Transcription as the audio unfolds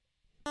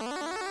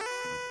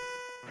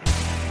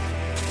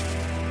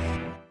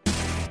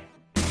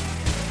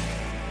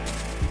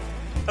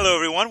Hello,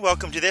 everyone.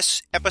 Welcome to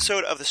this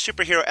episode of the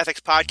Superhero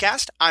Ethics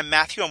Podcast. I'm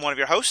Matthew. I'm one of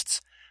your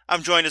hosts.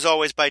 I'm joined, as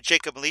always, by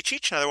Jacob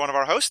Milicic, another one of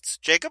our hosts.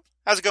 Jacob,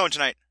 how's it going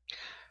tonight?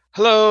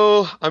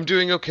 Hello. I'm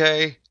doing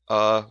okay.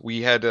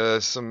 We had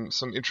some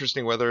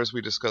interesting weather, as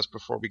we discussed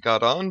before we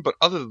got on, but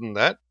other than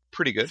that,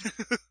 pretty good.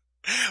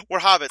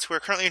 We're hobbits.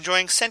 We're currently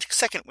enjoying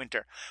second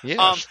winter.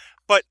 Yes.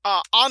 But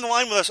on the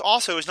line with us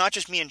also is not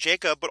just me and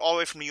Jacob, but all the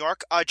way from New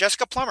York,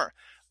 Jessica Plummer.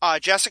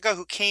 Jessica,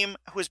 who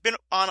has been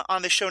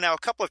on this show now a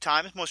couple of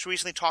times, most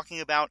recently talking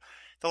about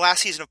the last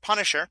season of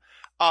Punisher.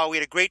 We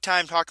had a great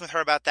time talking with her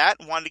about that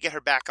and wanted to get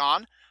her back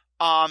on.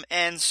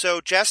 And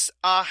so, Jess,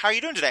 how are you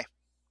doing today?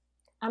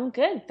 I'm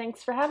good.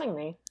 Thanks for having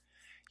me.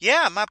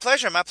 Yeah, my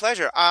pleasure. My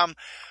pleasure.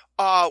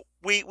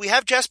 We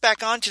have Jess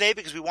back on today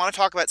because we want to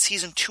talk about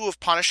season 2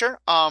 of Punisher.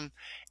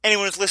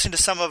 Anyone who's listened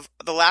to some of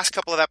the last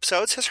couple of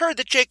episodes has heard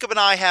that Jacob and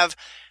I have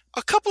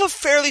a couple of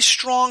fairly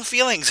strong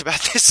feelings about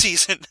this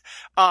season.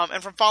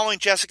 And from following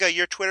Jessica,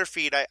 your Twitter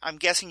feed, I'm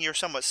guessing you're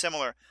somewhat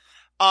similar.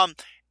 I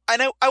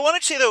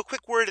wanted to say, though, a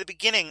quick word at the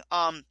beginning,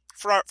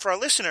 for our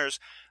listeners.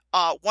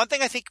 One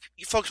thing I think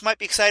you folks might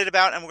be excited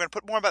about, and we're going to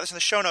put more about this in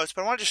the show notes,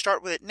 but I wanted to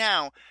start with it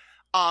now.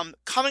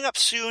 Coming up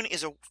soon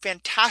is a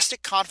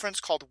fantastic conference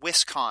called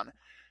WisCon.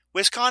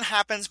 WisCon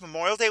happens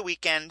Memorial Day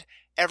weekend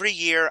every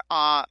year,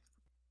 at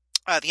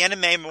the end of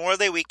May, Memorial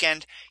Day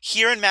weekend,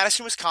 here in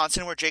Madison,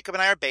 Wisconsin, where Jacob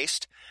and I are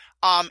based.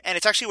 And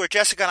it's actually where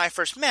Jessica and I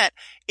first met.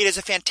 It is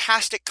a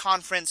fantastic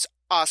conference,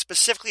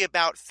 specifically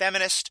about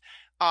feminist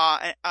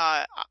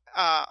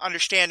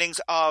understandings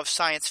of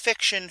science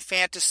fiction,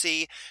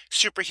 fantasy,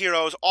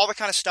 superheroes, all the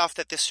kind of stuff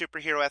that this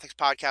Superhero Ethics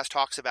Podcast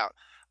talks about.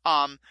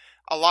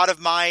 A lot of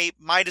my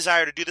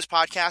desire to do this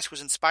podcast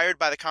was inspired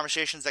by the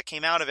conversations that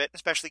came out of it,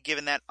 especially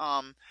given that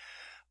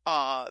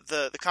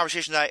the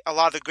conversations a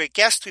lot of the great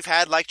guests we've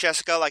had, like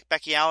Jessica, like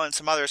Becky Allen, and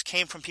some others,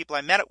 came from people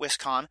I met at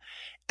WisCon.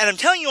 And I'm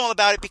telling you all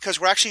about it because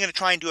we're actually going to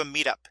try and do a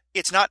meetup.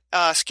 It's not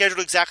scheduled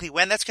exactly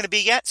when that's going to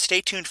be yet.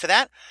 Stay tuned for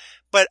that.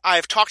 But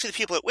I've talked to the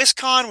people at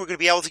WisCon. We're going to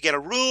be able to get a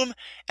room.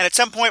 And at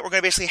some point, we're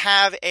going to basically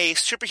have a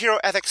superhero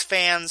ethics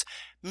fans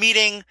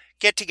meeting,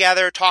 get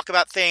together, talk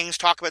about things,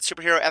 talk about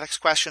superhero ethics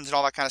questions and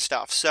all that kind of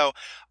stuff. So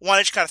I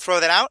wanted to kind of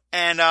throw that out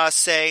and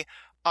say,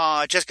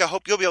 Jessica, I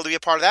hope you'll be able to be a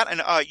part of that.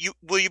 And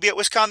will you be at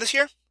WisCon this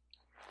year?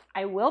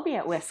 I will be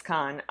at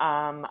WisCon.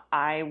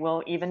 I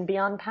will even be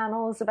on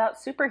panels about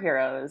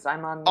superheroes.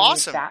 I'm on the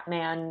Awesome.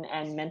 Batman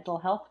and mental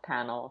health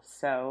panel.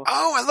 So,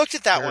 I looked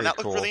at that Very one. That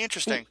looked cool. really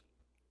interesting.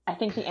 I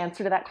think the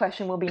answer to that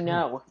question will be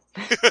no.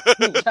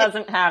 He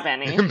doesn't have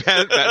any.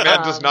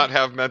 Batman does not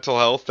have mental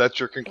health. That's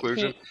your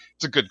conclusion?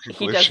 It's a good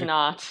conclusion. He does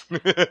not.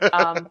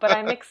 But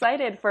I'm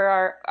excited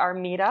for our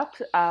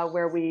meetup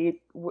where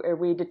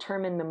we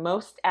determine the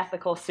most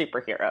ethical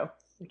superhero,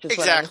 which is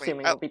what I'm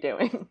assuming we'll be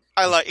doing.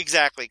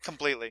 Exactly,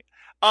 completely.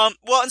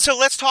 Well, and so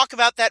let's talk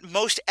about that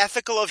most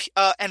ethical of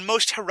and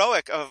most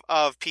heroic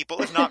of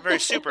people, if not very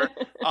super.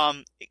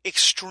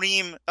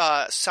 Extreme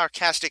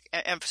sarcastic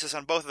emphasis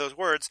on both of those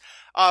words.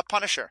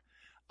 Punisher.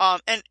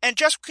 And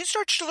Jess, can you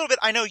start just a little bit?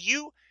 I know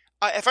you,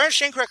 if I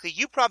understand correctly,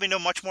 you probably know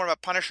much more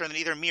about Punisher than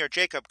either me or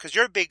Jacob, because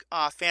you're a big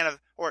fan of,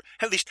 or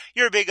at least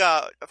you're a big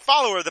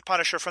follower of the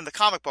Punisher from the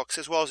comic books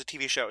as well as the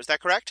TV show. Is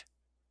that correct?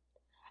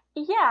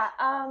 Yeah.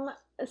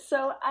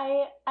 So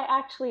I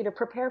actually, to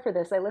prepare for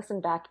this, I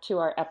listened back to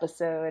our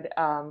episode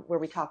where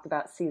we talked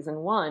about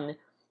season 1,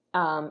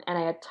 and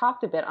I had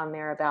talked a bit on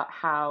there about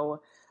how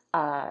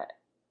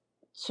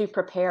to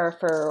prepare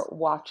for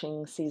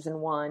watching season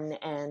 1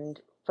 and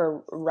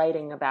for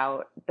writing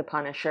about the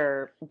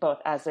Punisher, both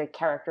as a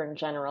character in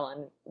general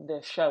and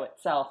the show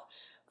itself.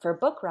 For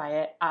Book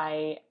Riot,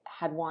 I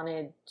had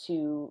wanted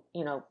to,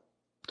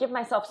 give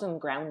myself some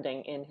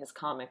grounding in his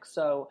comics,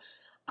 so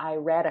I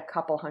read a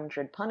couple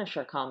hundred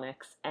Punisher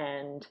comics,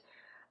 and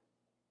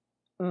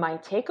my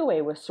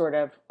takeaway was sort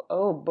of,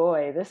 oh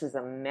boy, this is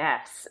a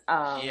mess.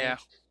 Yeah.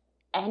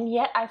 And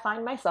yet I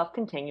find myself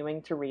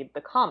continuing to read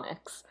the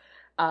comics.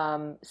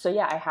 So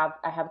yeah,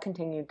 I have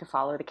continued to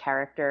follow the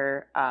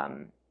character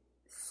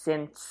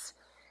since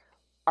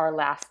our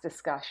last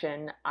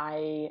discussion.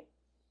 I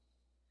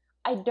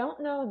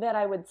don't know that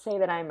I would say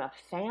that I'm a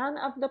fan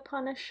of the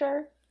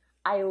Punisher.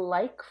 I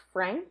like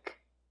Frank.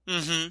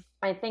 Mm-hmm.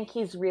 I think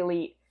he's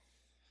really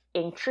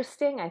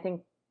interesting. I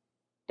think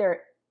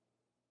there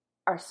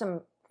are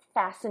some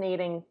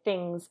fascinating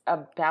things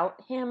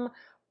about him,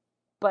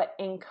 but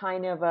in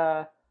kind of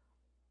a,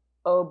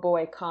 oh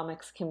boy,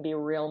 comics can be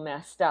real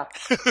messed up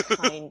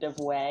kind of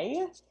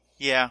way.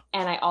 Yeah.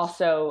 And I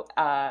also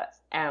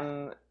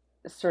am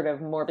sort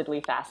of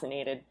morbidly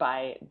fascinated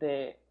by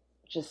the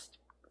just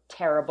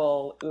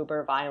terrible,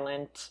 uber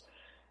violent,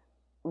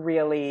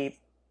 really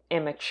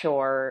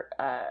immature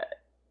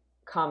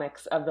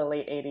comics of the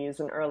late 80s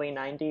and early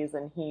 90s,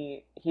 and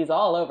he's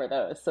all over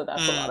those, so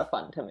that's a lot of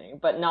fun to me,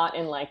 but not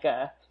in like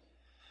a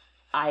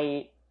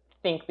I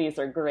think these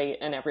are great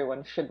and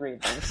everyone should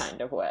read them kind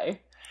of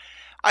way.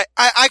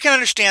 I can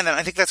understand that.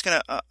 I think that's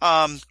going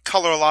to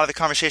color a lot of the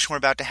conversation we're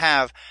about to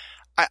have.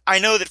 I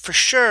know that for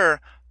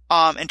sure,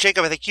 and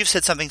Jacob, I think you've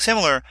said something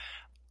similar.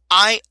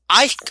 I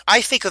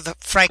think of the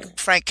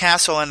Frank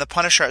Castle and the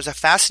Punisher as a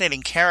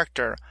fascinating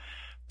character,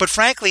 but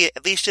frankly,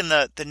 at least in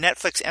the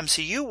Netflix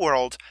MCU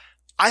world,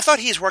 I thought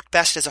he's worked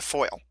best as a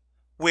foil.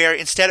 Where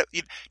instead of,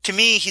 to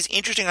me, he's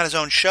interesting on his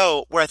own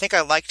show. Where I think I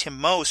liked him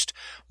most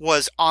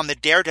was on the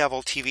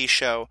Daredevil TV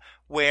show,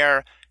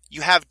 where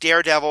you have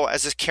Daredevil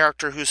as this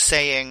character who's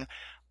saying,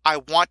 I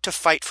want to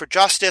fight for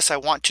justice, I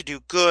want to do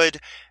good,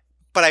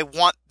 but I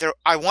want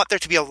there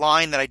to be a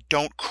line that I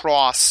don't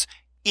cross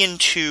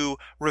into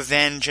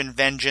revenge and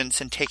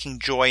vengeance and taking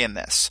joy in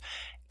this.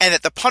 And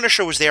that the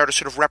Punisher was there to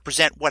sort of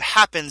represent what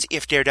happens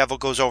if Daredevil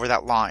goes over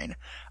that line.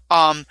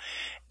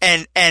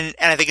 And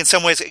I think in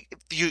some ways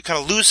you kind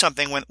of lose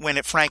something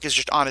when Frank is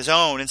just on his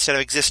own instead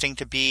of existing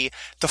to be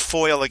the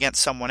foil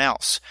against someone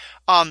else.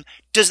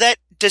 Does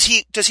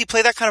he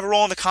play that kind of a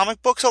role in the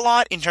comic books a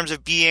lot in terms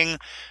of being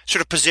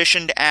sort of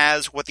positioned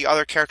as what the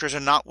other characters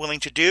are not willing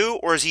to do?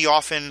 Or is he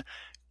often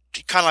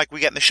kind of like we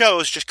get in the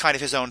shows, just kind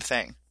of his own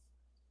thing?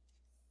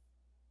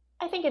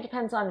 I think it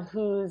depends on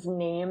whose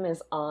name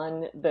is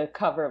on the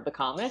cover of the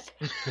comic.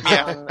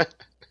 Yeah.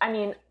 I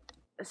mean,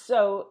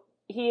 so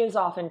he is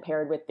often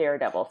paired with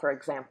Daredevil, for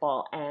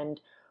example,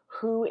 and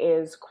who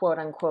is quote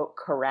unquote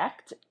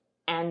correct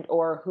and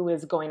or who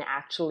is going to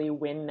actually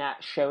win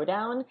that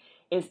showdown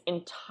is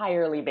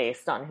entirely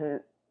based on who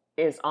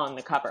is on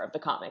the cover of the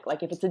comic.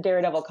 Like if it's a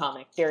Daredevil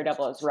comic,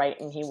 Daredevil is right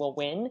and he will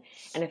win.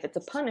 And if it's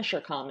a Punisher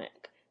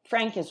comic,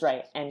 Frank is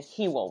right and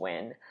he will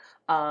win.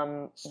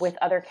 With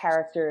other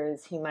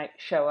characters, he might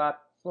show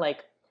up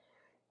like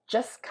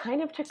just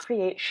kind of to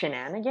create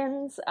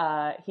shenanigans.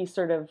 He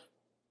sort of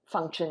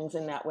functions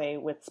in that way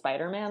with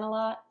Spider-Man a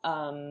lot.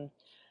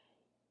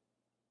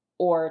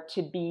 Or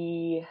to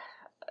be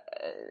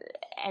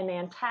an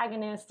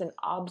antagonist, an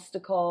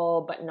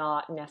obstacle, but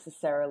not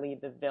necessarily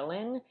the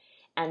villain.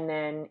 And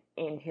then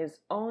in his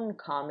own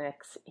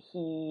comics,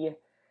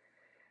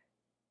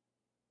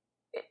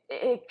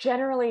 it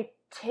generally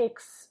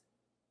takes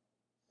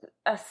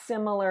a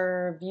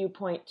similar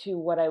viewpoint to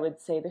what I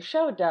would say the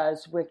show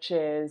does, which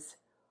is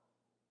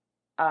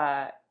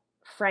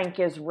Frank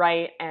is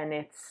right and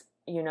it's,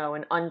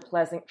 an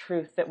unpleasant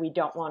truth that we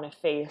don't want to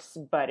face,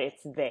 but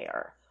it's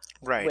there.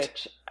 Right.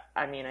 Which,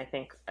 I mean, I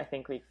think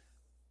we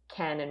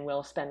can and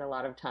will spend a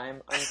lot of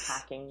time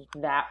unpacking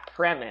that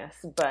premise,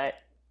 but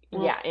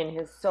yeah, in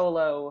his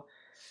solo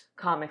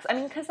comics, I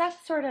mean, because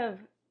that's sort of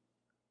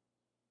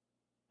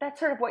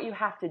what you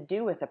have to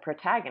do with a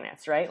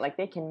protagonist, right? Like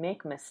they can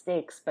make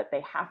mistakes, but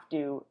they have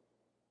to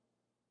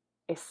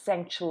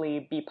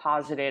essentially be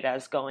posited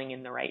as going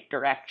in the right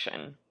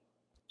direction.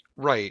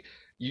 Right.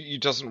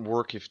 It doesn't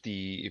work if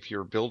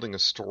you're building a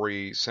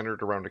story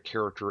centered around a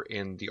character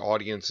and the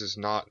audience is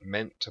not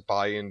meant to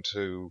buy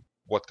into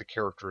what the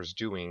character is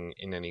doing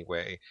in any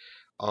way,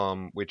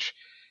 which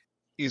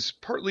is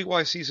partly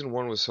why season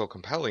 1 was so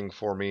compelling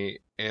for me,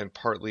 and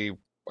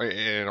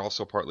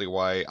also partly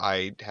why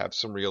I have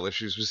some real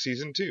issues with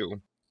season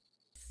 2.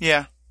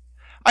 Yeah.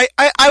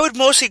 I would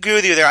mostly agree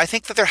with you there. I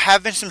think that there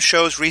have been some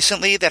shows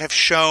recently that have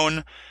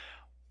shown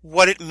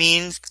what it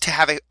means to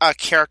have a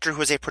character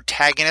who is a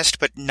protagonist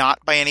but not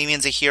by any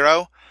means a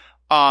hero.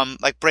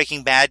 Like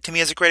Breaking Bad to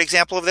me is a great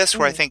example of this,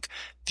 where I think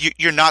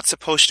you're not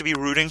supposed to be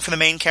rooting for the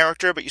main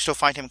character, but you still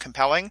find him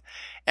compelling.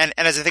 And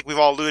as I think we've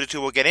all alluded to,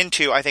 we'll get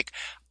into, I think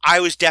I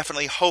was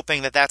definitely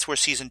hoping that that's where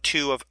season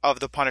 2 of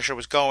The Punisher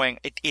was going.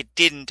 It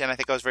didn't, and I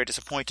think I was very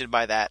disappointed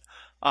by that.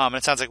 And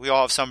it sounds like we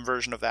all have some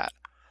version of that.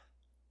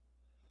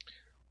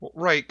 Well,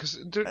 right, because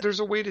there's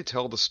a way to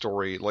tell the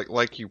story,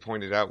 like you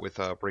pointed out with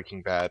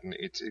Breaking Bad, and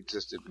it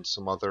existed in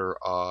some other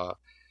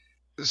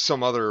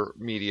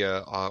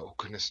media. Oh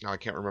goodness, now I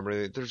can't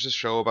remember. There's a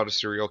show about a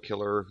serial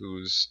killer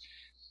who's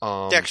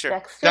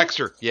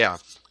Dexter, yeah.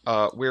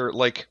 Where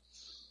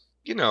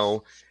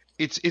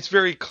it's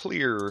very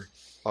clear,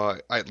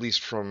 at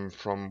least from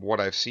what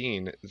I've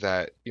seen,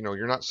 that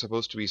you're not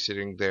supposed to be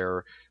sitting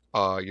there,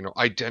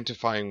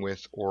 identifying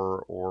with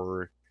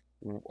or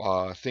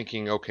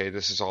thinking, okay,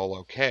 this is all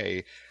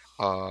okay,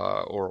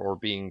 or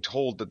being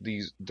told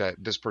that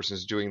this person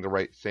is doing the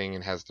right thing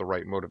and has the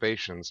right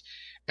motivations.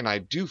 And I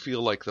do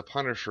feel like the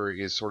Punisher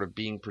is sort of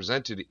being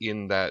presented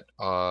in that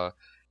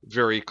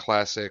very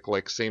classic,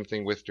 like same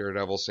thing with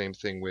Daredevil, same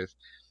thing with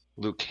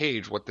Luke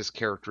Cage. What this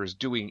character is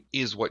doing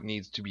is what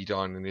needs to be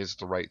done and is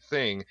the right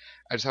thing.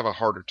 I just have a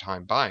harder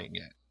time buying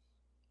it.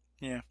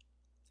 Yeah.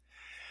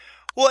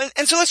 Well,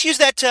 and so let's use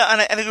that to, and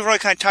I think we've already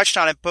kind of touched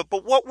on it, but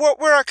what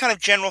were our kind of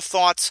general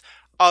thoughts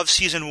of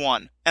season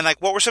 1? And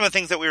what were some of the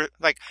things that we were,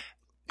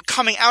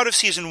 coming out of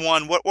season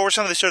 1, what were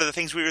some of the sort of the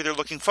things we were either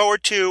looking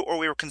forward to or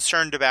we were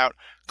concerned about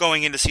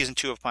going into season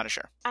 2 of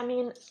Punisher? I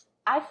mean,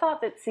 I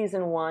thought that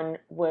season 1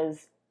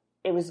 was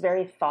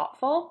very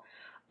thoughtful.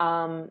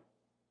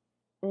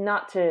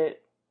 Not to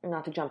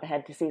jump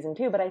ahead to season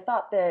 2, but I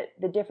thought that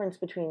the difference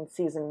between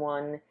season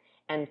 1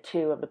 and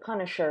 2 of The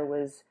Punisher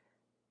was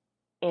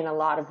in a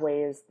lot of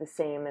ways the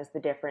same as the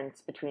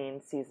difference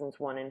between seasons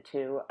 1 and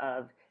 2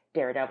 of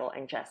Daredevil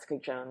and Jessica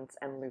Jones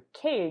and Luke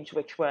Cage,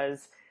 which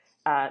was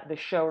the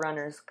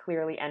showrunners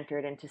clearly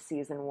entered into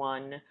season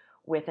 1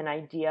 with an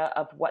idea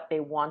of what they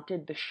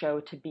wanted the show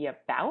to be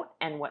about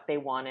and what they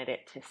wanted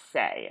it to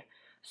say.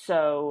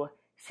 So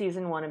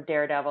season 1 of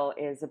Daredevil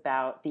is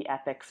about the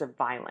ethics of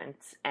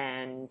violence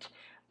and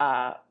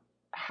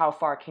how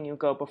far can you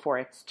go before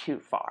it's too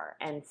far.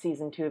 And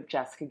season 2 of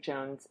Jessica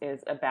Jones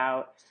is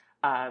about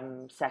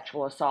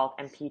sexual assault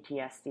and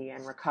PTSD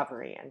and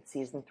recovery. And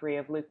season 1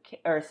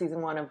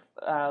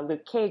 of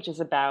Luke Cage is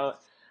about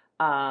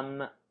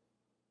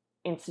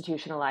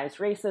institutionalized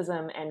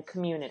racism and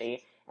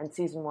community. And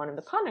season 1 of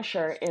The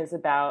Punisher is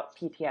about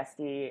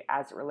PTSD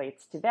as it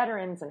relates to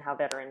veterans and how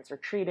veterans are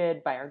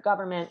treated by our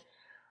government.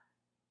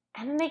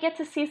 And then they get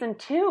to season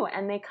 2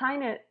 and they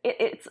kind of,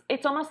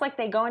 it's almost like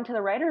they go into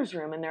the writer's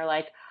room and they're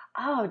like,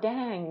 oh,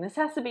 dang, this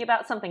has to be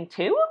about something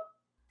too?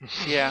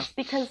 Yeah.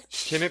 Because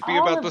can it be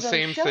about the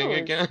same thing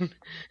again?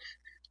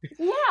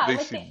 Yeah,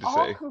 they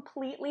all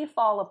completely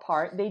fall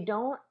apart.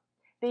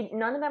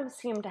 None of them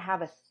seem to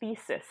have a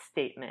thesis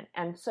statement.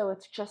 And so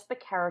it's just the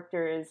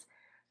characters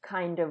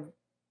kind of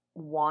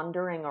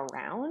wandering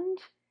around.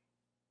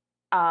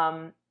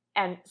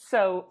 And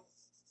so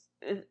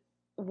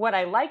what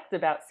I liked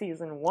about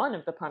season 1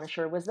 of The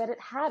Punisher was that it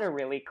had a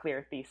really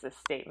clear thesis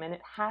statement.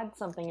 It had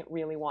something it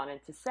really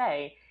wanted to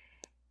say.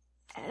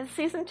 And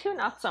season 2,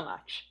 not so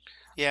much.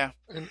 Yeah.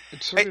 And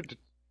it's sort of...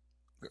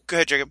 Go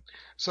ahead, Jacob.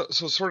 So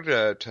sort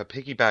of to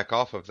piggyback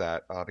off of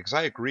that, because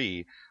I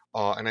agree,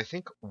 and I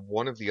think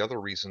one of the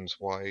other reasons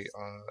why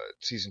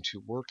season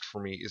 2 worked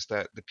for me is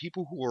that the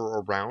people who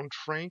were around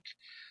Frank,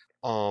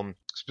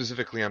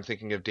 specifically I'm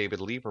thinking of David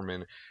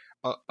Lieberman,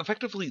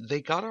 effectively they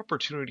got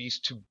opportunities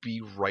to be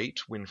right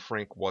when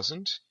Frank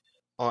wasn't.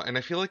 And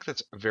I feel like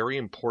that's very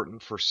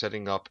important for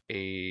setting up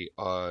a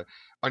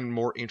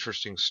more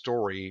interesting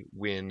story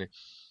when,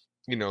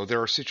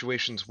 there are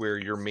situations where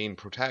your main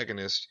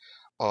protagonist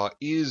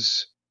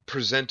is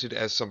presented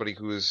as somebody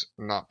who is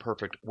not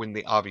perfect when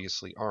they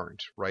obviously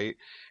aren't, right?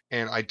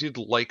 And I did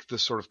like the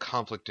sort of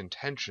conflict and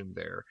tension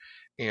there.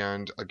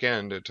 And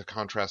again, to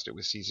contrast it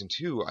with season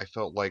 2, I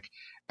felt like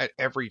at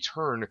every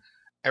turn,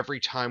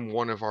 every time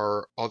one of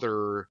our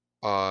other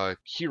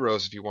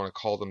heroes, if you want to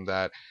call them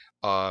that,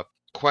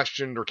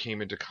 questioned or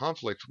came into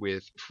conflict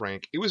with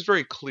Frank, it was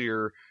very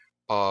clear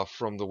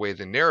from the way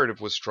the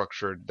narrative was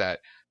structured that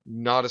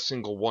not a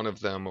single one of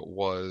them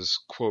was,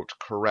 quote,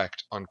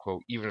 correct,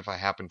 unquote, even if I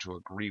happen to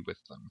agree with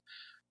them.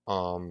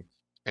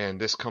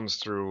 And this comes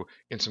through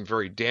in some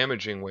very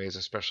damaging ways,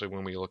 especially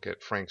when we look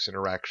at Frank's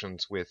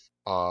interactions with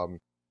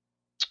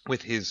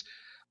his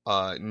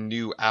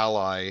new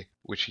ally,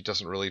 which he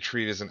doesn't really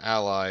treat as an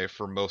ally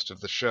for most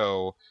of the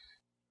show.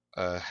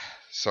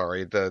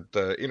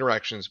 The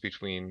interactions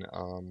between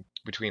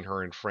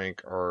her and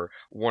Frank are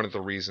one of the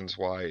reasons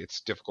why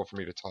it's difficult for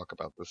me to talk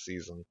about this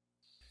season.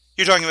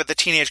 You're talking about the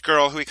teenage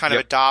girl who he kind of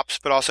adopts,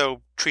 but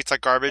also treats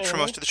like garbage for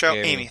most of the show?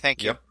 Amy,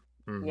 thank you. Yep.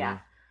 Mm-hmm.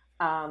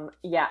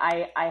 Yeah.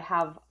 I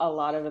have a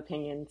lot of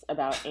opinions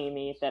about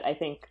Amy that I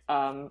think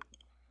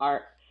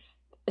are...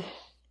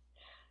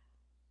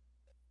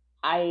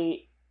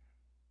 I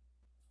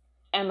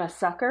am a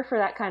sucker for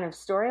that kind of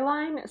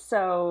storyline,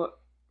 so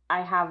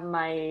I have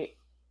my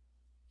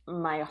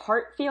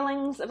heart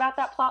feelings about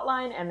that plot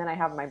line, and then I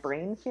have my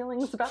brain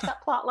feelings about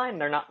that plot line.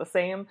 They're not the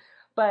same.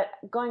 But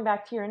going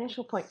back to your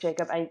initial point,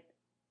 Jacob,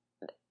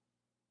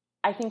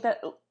 I think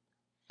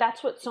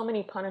that's what so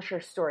many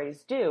Punisher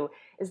stories do,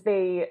 is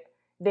they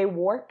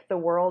warp the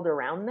world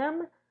around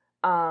them,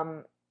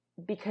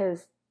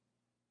 because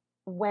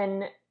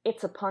when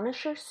it's a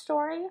Punisher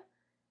story,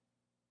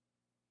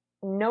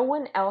 no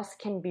one else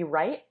can be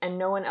right and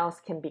no one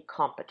else can be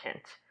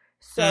competent.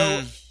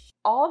 So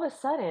all of a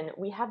sudden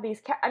we have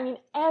these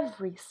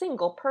every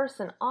single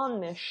person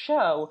on this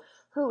show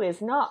who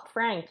is not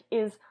Frank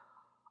is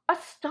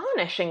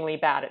astonishingly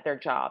bad at their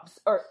jobs.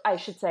 Or I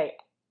should say,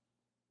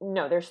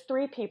 no, there's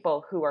 3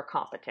 people who are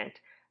competent.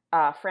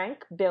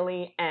 Frank,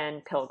 Billy,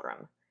 and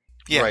Pilgrim.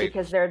 Yeah. Right.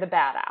 Because they're the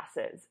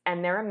badasses.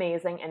 And they're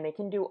amazing, and they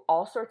can do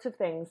all sorts of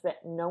things that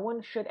no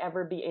one should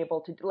ever be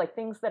able to do. Like,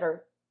 things that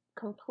are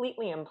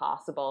completely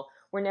impossible.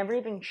 We're never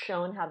even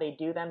shown how they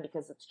do them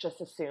because it's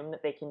just assumed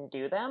that they can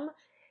do them.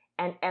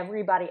 And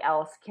everybody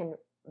else can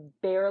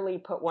barely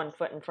put one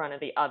foot in front of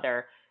the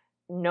other.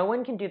 No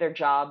one can do their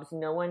jobs.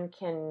 No one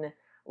can,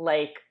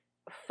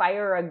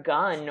 fire a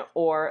gun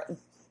or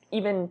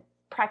even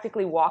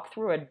practically walk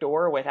through a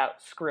door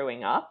without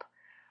screwing up.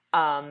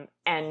 And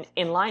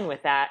in line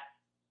with that,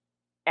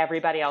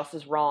 everybody else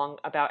is wrong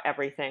about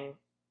everything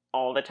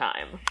all the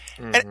time.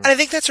 Mm-hmm. And I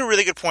think that's a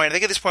really good point. I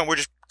think at this point we're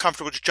just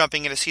comfortable just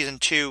jumping into season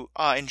 2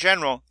 in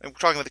general. And we're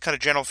talking about the kind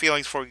of general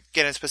feelings before we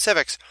get into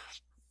specifics.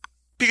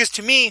 Because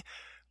to me,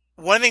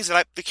 one of the things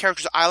the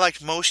characters I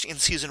liked most in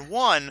season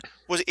 1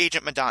 was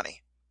Agent Madani.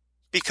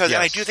 Because,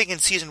 and I do think in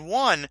season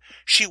 1,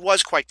 she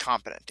was quite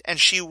competent. And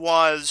she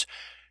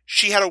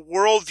had a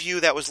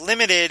worldview that was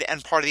limited,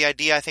 and part of the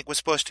idea, I think, was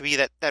supposed to be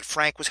that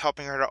Frank was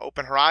helping her to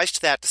open her eyes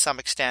to that to some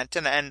extent.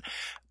 And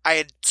I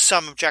had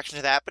some objection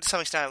to that, but to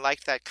some extent I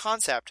liked that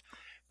concept.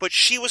 But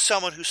she was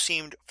someone who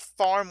seemed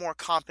far more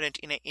competent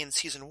in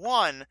season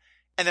 1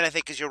 And then I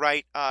think, as you're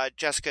right,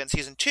 Jessica, in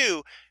season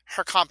 2,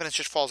 her competence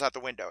just falls out the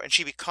window, and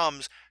she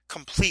becomes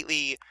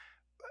completely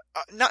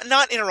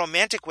not in a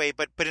romantic way,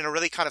 but in a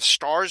really kind of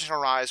stars in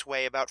her eyes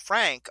way about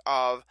Frank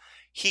of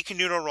he can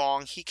do no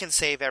wrong, he can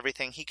save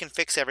everything, he can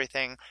fix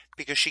everything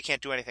because she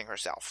can't do anything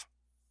herself.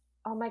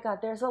 Oh my God,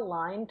 there's a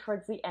line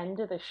towards the end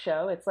of the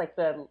show. It's like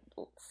the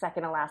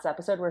second to last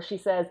episode where she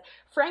says,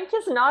 Frank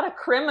is not a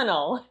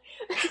criminal.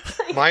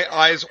 Like, my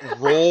eyes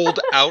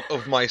rolled out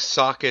of my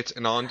sockets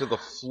and onto the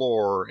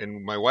floor,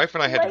 and my wife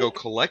and I had to go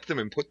collect them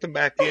and put them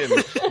back in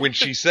when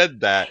she said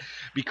that,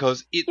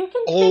 because it, you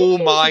can oh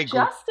think my he's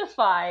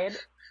justified,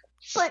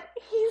 but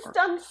he's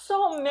done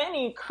so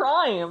many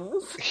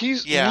crimes.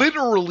 He's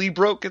literally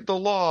broken the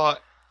law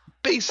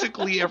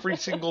basically every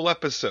single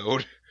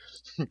episode.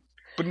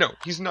 But no,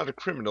 he's not a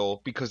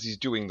criminal because he's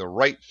doing the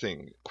right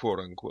thing, quote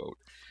unquote.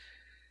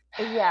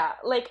 Yeah,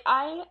 like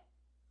I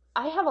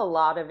have a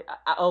lot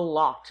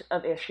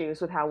of issues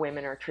with how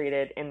women are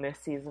treated in this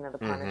season of The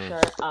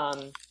Punisher.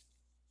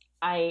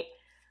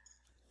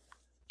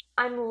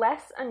 I'm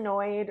less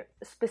annoyed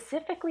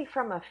specifically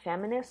from a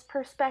feminist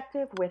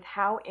perspective with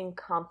how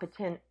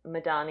incompetent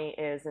Madani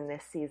is in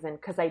this season,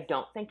 because I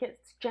don't think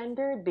it's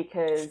gendered,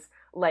 because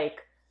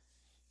like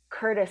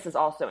Curtis is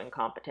also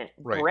incompetent.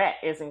 Right. Brett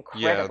is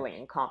incredibly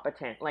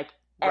incompetent. Like,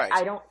 right.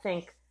 I don't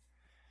think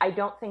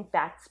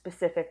that's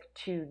specific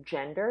to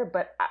gender,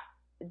 but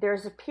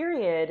there's a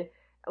period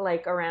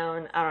like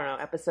around, I don't know,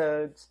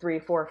 episodes 3,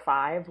 4,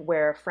 5,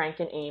 where Frank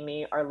and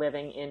Amy are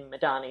living in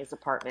Madani's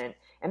apartment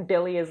and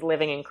Billy is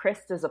living in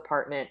Krista's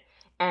apartment,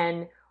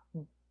 and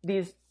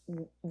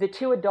the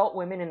two adult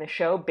women in the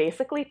show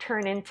basically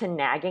turn into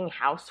nagging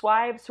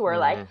housewives who are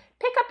like,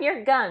 pick up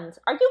your guns.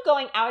 Are you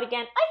going out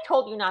again? I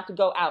told you not to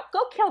go out.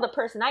 Go kill the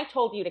person I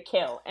told you to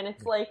kill. And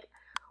it's like,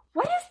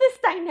 what is this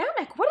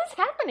dynamic? What is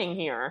happening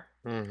here?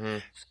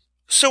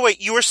 So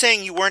wait, you were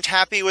saying you weren't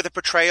happy with the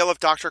portrayal of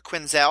Dr.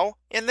 Quinzel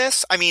in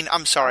this? I mean,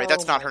 I'm sorry,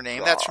 that's not her name.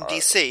 God. That's from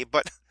DC,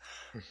 but...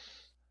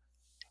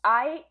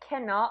 I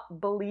cannot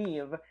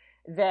believe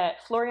that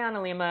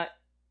Floriana Lima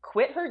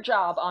quit her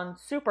job on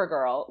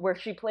Supergirl, where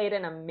she played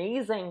an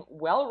amazing,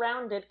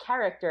 well-rounded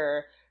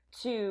character,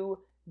 to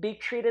be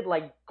treated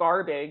like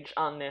garbage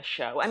on this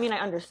show. I mean, I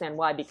understand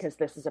why, because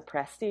this is a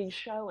prestige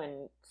show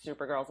and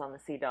Supergirl's on the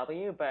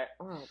CW, but,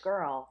 oh,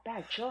 girl,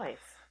 bad choice.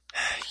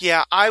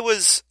 Yeah, I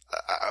was...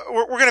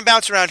 we're going to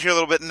bounce around here a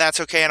little bit, and that's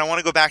okay, and I want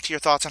to go back to your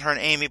thoughts on her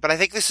and Amy, but I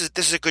think this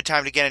is a good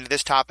time to get into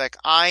this topic.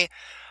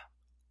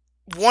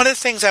 One of the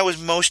things I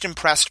was most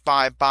impressed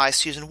by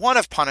season 1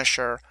 of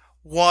Punisher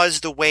was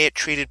the way it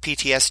treated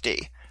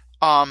PTSD.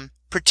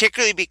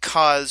 Particularly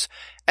because,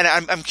 and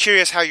I'm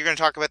curious how you're going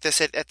to talk about this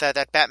at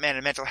that Batman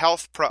and mental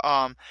health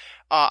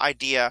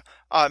idea,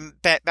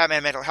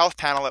 Batman mental health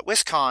panel at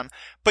WisCon.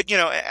 But, you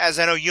know, as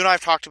I know you and I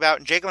have talked about,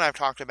 and Jacob and I have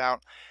talked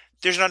about,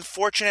 there's an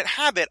unfortunate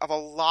habit of a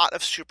lot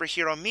of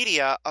superhero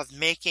media of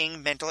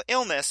making mental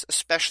illness,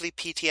 especially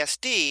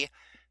PTSD,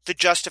 the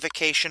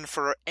justification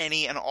for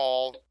any and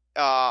all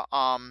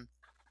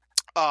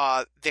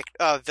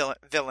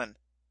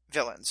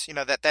villains. You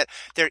know, that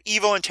they're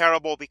evil and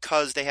terrible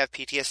because they have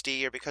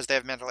PTSD or because they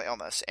have mental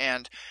illness.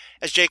 And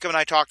as Jacob and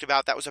I talked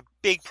about, that was a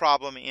big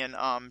problem in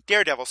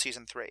Daredevil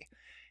season 3,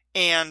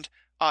 and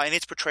in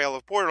its portrayal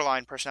of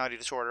borderline personality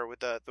disorder with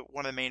the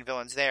one of the main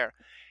villains there.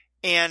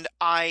 And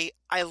I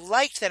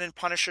liked that in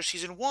Punisher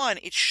season 1,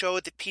 it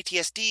showed that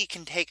PTSD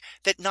can take,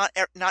 that not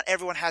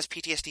everyone has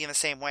PTSD in the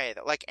same way,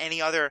 that like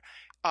any other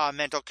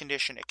mental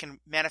condition, it can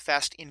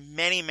manifest in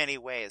many, many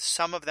ways.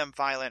 Some of them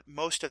violent,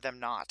 most of them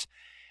not.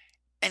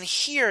 And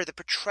here, the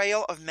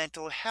portrayal of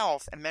mental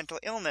health and mental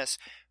illness,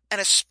 and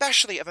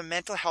especially of a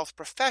mental health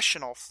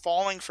professional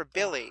falling for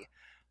Billy.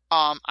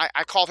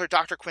 I called her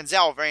Dr.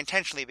 Quinzel very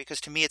intentionally because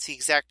to me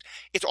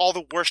it's all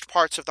the worst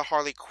parts of the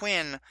Harley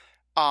Quinn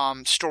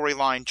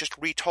storyline just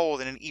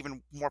retold in an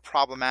even more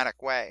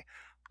problematic way.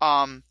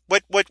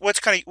 What's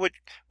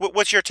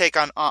your take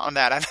on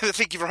that? I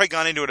think you've already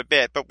gone into it a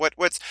bit, but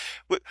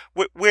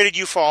where did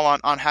you fall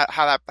on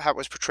how that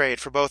was portrayed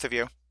for both of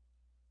you?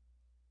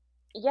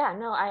 Yeah,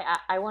 no, I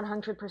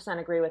 100%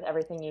 agree with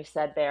everything you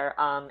said there,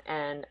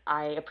 and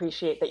I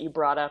appreciate that you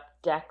brought up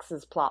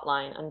Dex's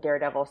plotline on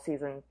Daredevil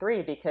season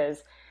 3,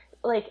 because,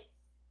 like,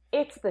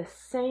 it's the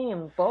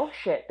same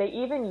bullshit. They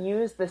even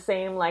use the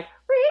same, like,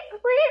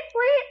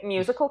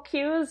 musical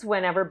cues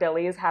whenever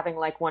Billy is having,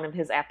 like, one of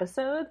his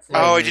episodes.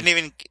 Oh, I didn't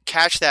even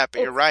catch that,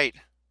 but you're right.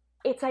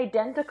 It's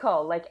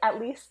identical. Like, at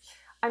least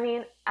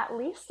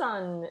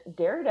on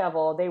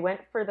Daredevil, they went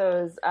for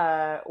those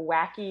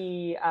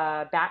wacky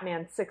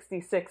Batman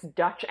 66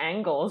 Dutch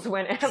angles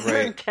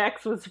whenever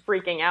Dex was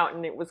freaking out,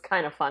 and it was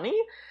kind of funny.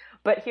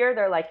 But here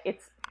they're like,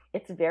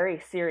 it's very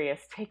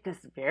serious. Take this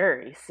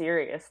very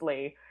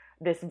seriously.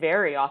 This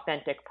very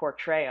authentic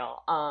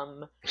portrayal.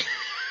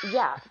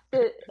 Yeah.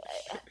 There's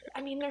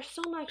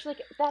so much,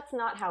 like, that's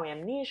not how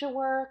amnesia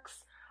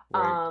works.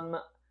 Right.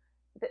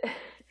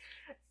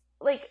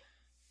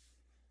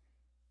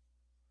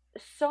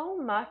 So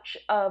much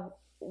of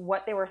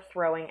what they were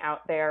throwing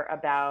out there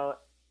about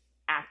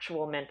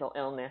actual mental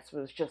illness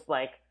was just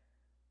like,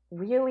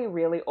 really,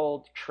 really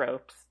old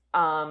tropes.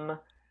 So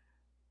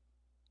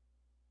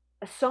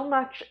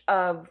much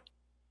of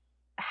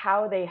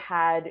how they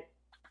had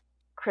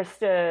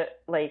Krista,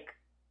 like,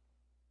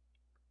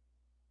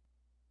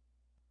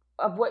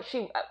 of what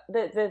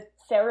the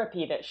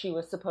therapy that she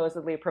was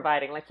supposedly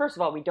providing. Like, first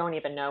of all, we don't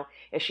even know,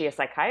 is she a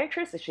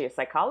psychiatrist? Is she a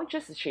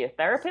psychologist? Is she a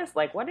therapist?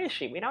 Like, what is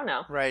she? We don't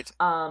know. Right.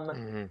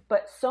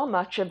 But so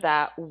much of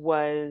that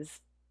was,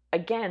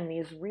 again,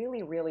 these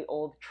really, really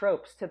old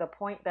tropes, to the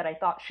point that I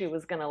thought she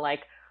was going to,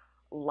 like,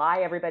 lie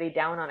everybody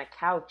down on a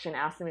couch and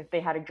ask them if they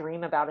had a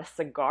dream about a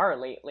cigar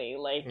lately.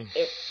 Like,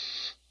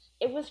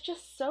 it was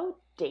just so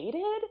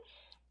dated,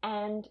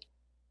 and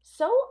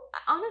so,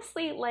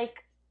 honestly,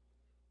 like,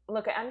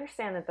 look, I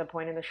understand that the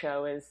point of the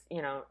show is,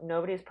 you know,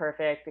 nobody's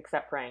perfect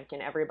except Frank,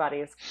 and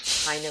everybody's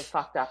kind of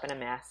fucked up in a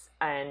mess.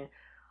 And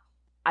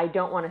I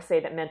don't want to say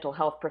that mental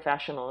health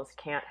professionals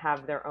can't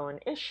have their own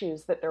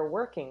issues that they're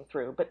working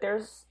through, but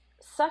there's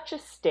such a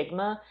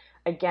stigma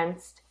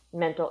against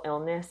mental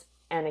illness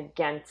and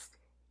against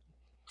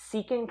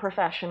seeking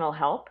professional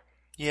help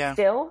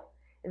still,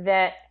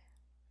 that,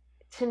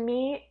 to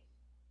me,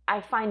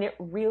 I find it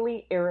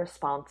really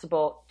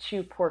irresponsible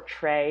to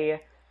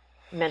portray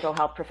mental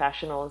health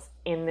professionals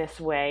in this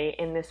way,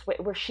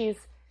 where she's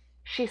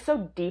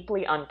so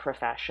deeply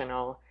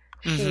unprofessional.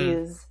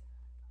 She's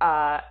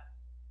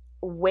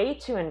way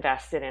too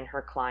invested in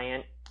her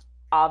client,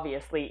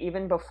 obviously,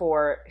 even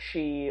before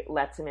she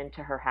lets him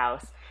into her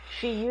house.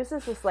 She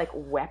uses this, like,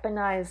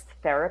 weaponized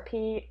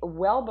therapy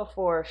well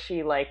before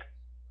she, like,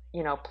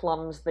 you know,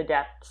 plumbs the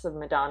depths of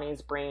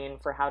Madani's brain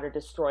for how to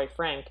destroy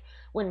Frank.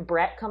 When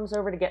Brett comes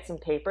over to get some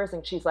papers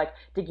and she's like,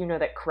 did you know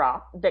that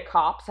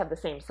cops have the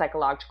same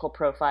psychological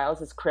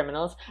profiles as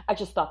criminals? I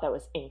just thought that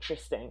was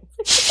interesting.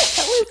 What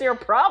the hell is your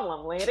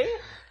problem, lady?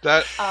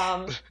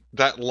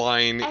 That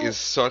line is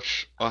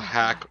such a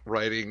hack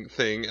writing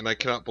thing, and I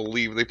cannot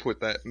believe they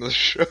put that in the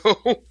show.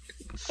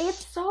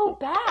 It's so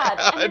bad.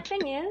 And the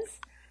thing is,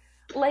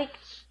 like,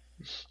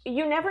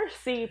 you never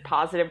see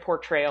positive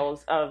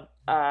portrayals of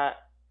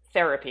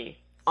therapy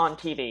on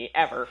TV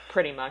ever,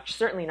 pretty much.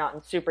 Certainly not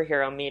in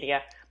superhero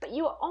media. But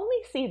you only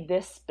see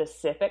this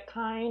specific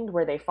kind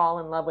where they fall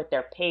in love with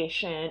their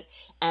patient,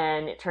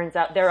 and it turns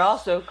out they're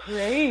also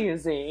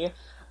crazy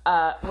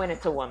when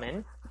it's a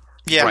woman.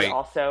 Yeah. Right.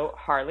 Also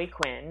Harley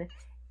Quinn.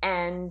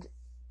 And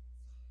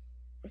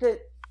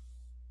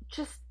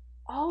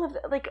all of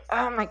it, like,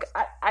 oh my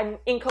God, I'm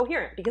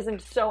incoherent because I'm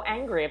so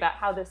angry about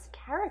how this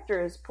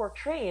character is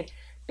portrayed.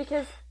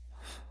 Because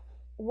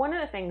one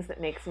of the things that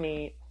makes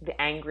me the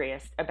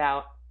angriest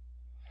about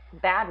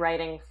bad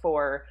writing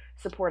for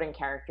supporting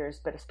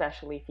characters, but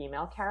especially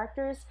female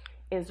characters,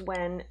 is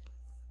when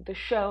the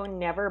show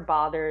never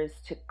bothers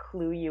to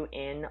clue you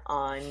in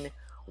on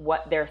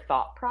what their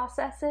thought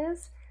process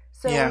is.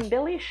 So when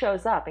Billy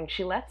shows up and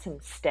she lets him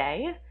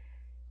stay,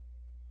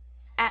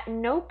 at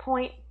no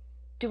point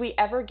do we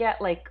ever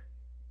get, like,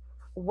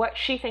 what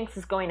she thinks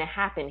is going to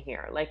happen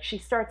here. Like, she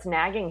starts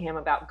nagging him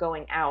about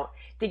going out.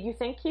 Did you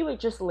think he would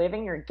just live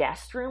in your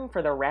guest room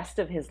for the rest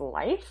of his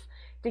life?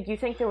 Did you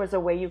think there was a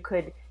way you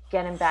could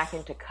get him back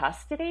into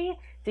custody?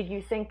 Did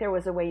you think there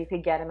was a way you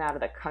could get him out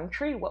of the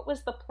country? What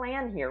was the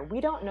plan here?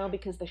 We don't know,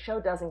 because the show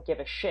doesn't give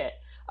a shit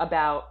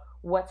about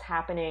what's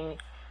happening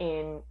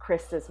in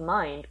Krista's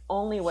mind,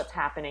 only what's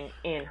happening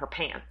in her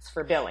pants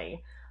for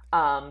Billy.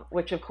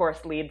 Which of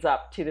course leads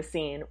up to the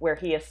scene where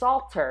he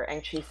assaults her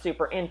and she's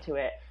super into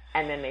it,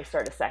 and then they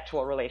start a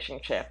sexual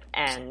relationship.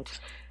 And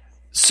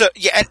so,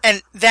 yeah,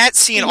 and that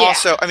scene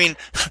also, I mean,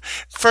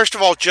 first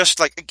of all, just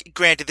like,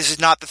 granted, this is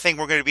not the thing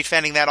we're going to be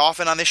defending that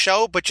often on this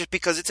show, but just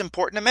because it's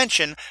important to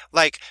mention,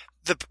 like,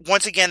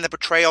 once again, the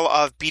portrayal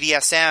of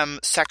BDSM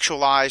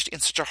sexualized in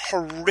such a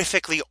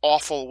horrifically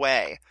awful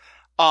way.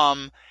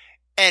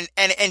 And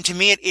to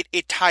me,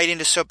 it tied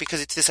into so,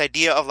 because it's this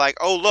idea of, like,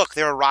 oh, look,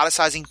 they're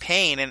eroticizing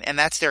pain, and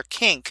that's their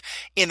kink,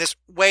 in this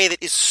way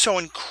that is so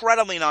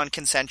incredibly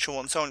non-consensual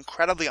and so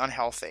incredibly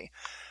unhealthy.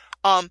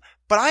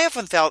 But I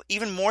often felt,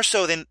 even more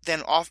so than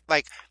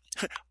like,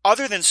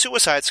 other than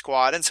Suicide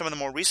Squad and some of the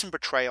more recent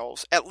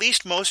portrayals, at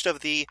least most of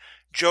the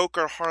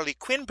Joker Harley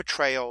Quinn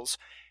portrayals,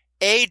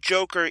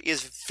 Joker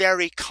is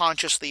very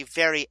consciously,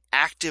 very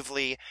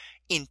actively,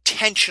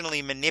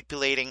 intentionally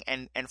manipulating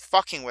and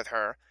fucking with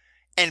her.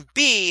 And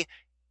B,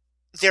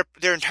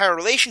 their entire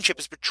relationship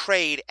is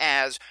portrayed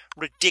as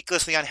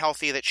ridiculously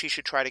unhealthy, that she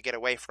should try to get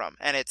away from.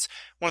 And it's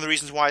one of the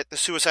reasons why the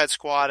Suicide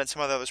Squad and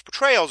some of those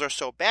portrayals are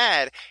so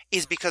bad,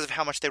 is because of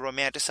how much they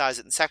romanticize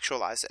it and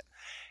sexualize it.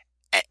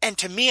 And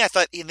to me, I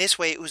thought in this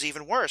way it was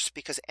even worse,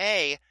 because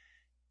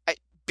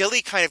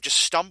Billy kind of just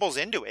stumbles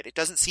into it. It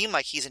doesn't seem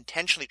like he's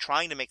intentionally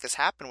trying to make this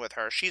happen with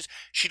her.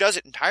 She does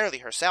it entirely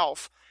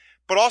herself.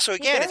 But also,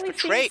 again, it's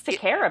portrayed to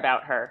care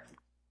about her.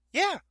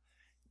 Yeah.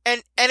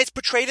 And it's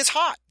portrayed as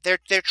hot.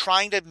 They're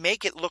trying to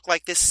make it look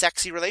like this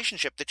sexy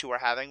relationship the two are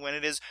having, when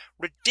it is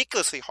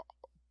ridiculously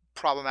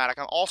problematic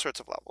on all sorts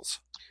of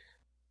levels.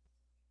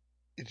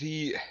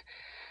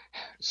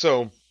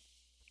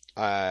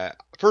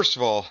 First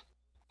of all,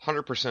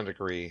 100%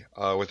 agree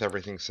with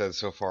everything said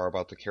so far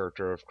about the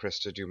character of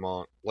Krista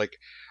Dumont. Like,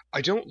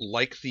 I don't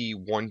like the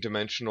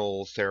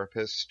one-dimensional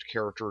therapist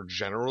character,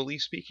 generally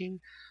speaking.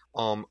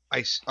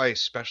 I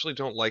especially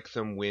don't like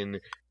them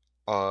when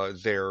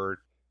they're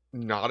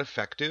not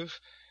effective,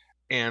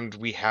 and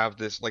we have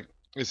this, like,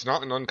 it's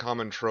not an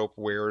uncommon trope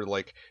where,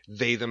 like,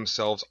 they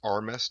themselves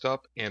are messed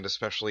up, and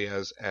especially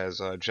as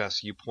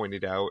Jess, you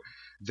pointed out,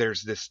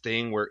 there's this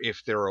thing where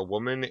if they're a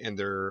woman and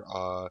their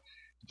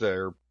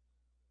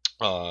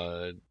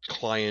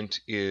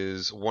client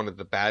is one of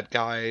the bad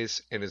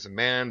guys and is a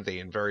man, they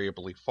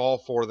invariably fall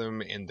for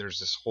them, and there's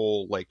this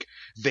whole, like,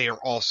 they are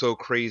also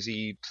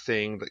crazy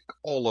thing. Like,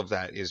 all of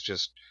that is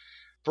just,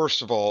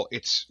 first of all,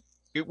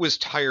 it was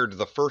tired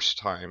the first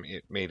time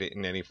it made it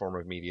in any form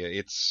of media.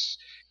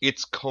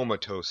 It's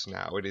comatose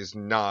now. It is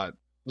not,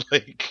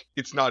 like,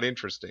 it's not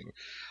interesting.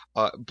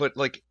 But,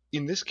 like,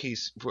 in this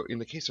case, in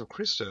the case of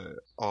Krista,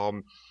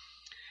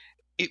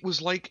 it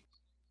was like,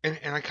 and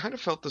I kind of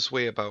felt this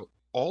way about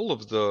all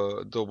of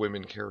the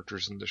women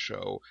characters in the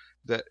show,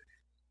 that,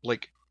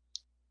 like,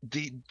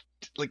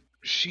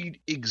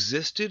 she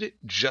existed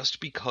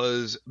just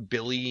because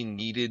Billy's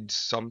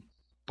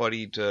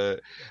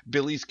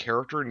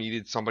character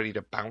needed somebody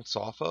to bounce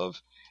off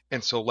of,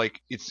 and so,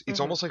 like, it's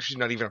almost like she's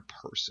not even a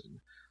person,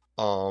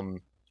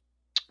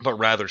 but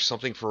rather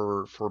something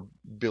for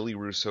Billy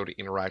Russo to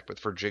interact with,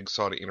 for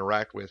Jigsaw to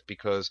interact with,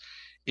 because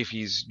if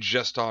he's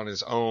just on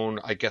his own,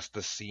 I guess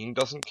the scene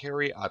doesn't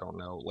carry. I don't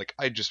know. Like,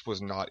 I just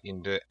was not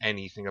into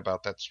anything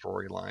about that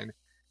storyline.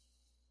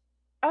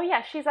 Oh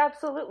yeah, she's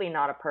absolutely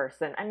not a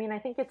person. I mean, I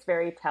think it's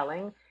very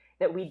telling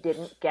that we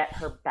didn't get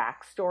her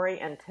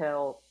backstory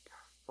until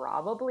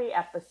probably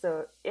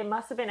it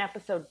must have been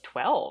episode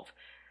 12.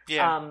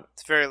 Yeah,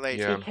 it's very late.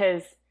 Yeah.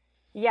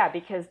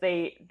 Because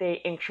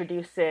they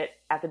introduce it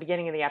at the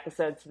beginning of the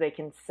episode so they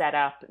can set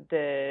up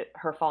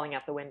her falling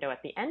out the window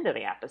at the end of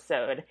the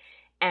episode.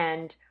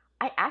 And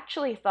I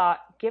actually thought,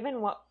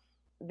 given what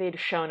they'd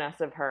shown us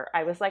of her,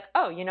 I was like,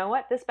 oh, you know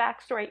what? This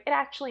backstory, it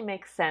actually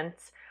makes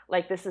sense.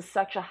 Like, this is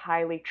such a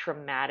highly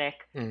traumatic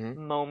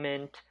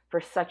moment for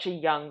such a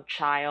young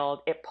child.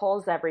 It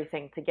pulls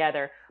everything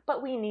together.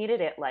 But we needed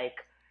it,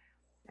 like,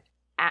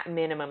 at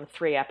minimum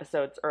 3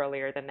 episodes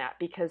earlier than that,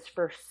 because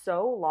for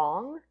so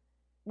long,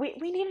 we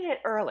needed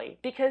it early,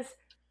 because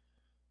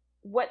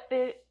what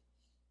the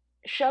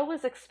show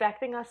was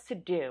expecting us to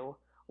do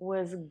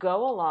was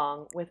go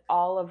along with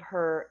all of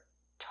her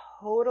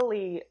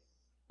totally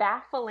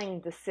baffling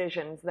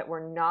decisions that were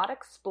not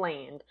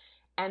explained,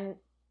 and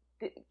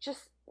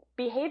just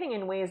behaving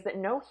in ways that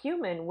no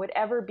human would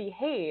ever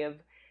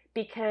behave,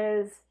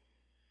 because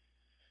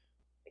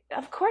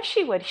of course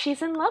she would.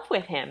 She's in love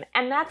with him,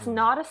 and that's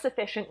not a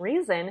sufficient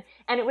reason,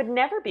 and it would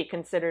never be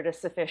considered a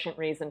sufficient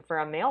reason for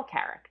a male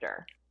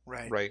character.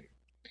 Right.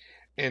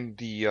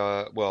 And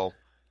well,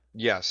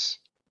 yes.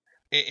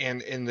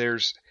 And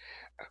there's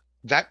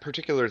that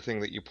particular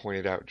thing that you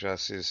pointed out,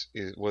 Jess,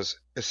 was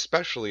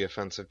especially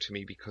offensive to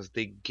me, because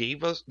they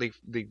gave us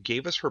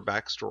her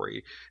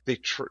backstory. They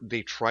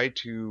tried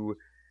to.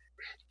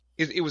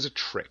 It was a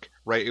trick,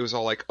 right? It was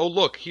all like, oh,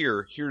 look,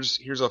 here's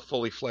a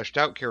fully fleshed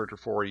out character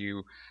for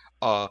you,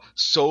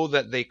 so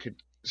that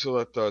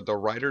the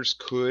writers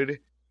could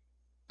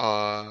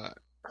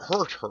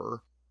hurt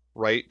her,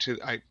 right?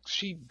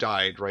 She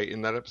died, right,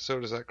 in that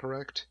episode. Is that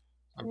correct?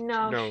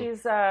 No,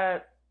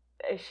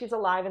 she's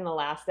alive in the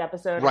last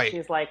episode. Right.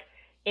 And she's like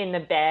in the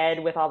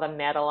bed with all the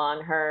metal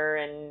on her,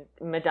 and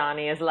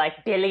Madani is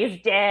like, Billy's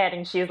dead,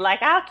 and she's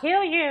like, I'll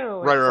kill you.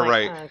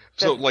 Right. Oh,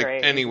 so, like,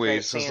 great.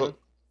 anyways, so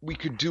we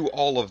could do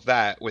all of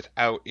that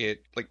without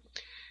it. Like,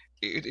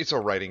 it's a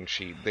writing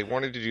sheet. They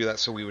wanted to do that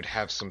so we would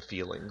have some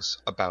feelings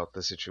about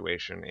the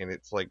situation, and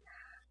it's like,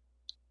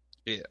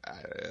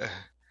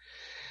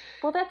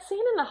 Well, that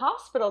scene in the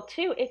hospital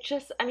too, it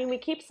just, I mean, we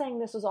keep saying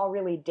this was all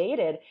really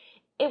dated.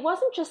 It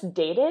wasn't just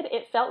dated,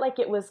 it felt like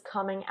it was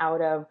coming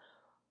out of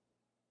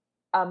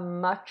a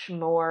much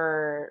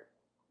more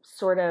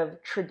sort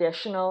of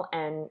traditional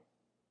and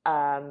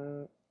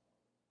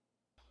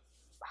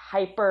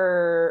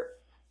hyper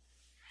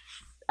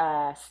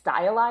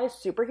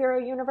stylized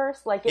superhero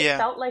universe. Like, it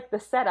felt like the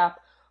setup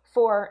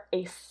for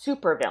a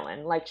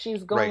supervillain. Like,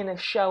 she's going to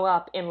show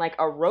up in, like,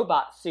 a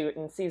robot suit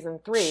in season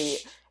 3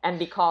 and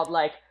be called,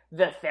 like,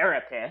 the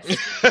therapist.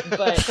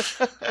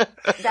 But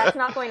that's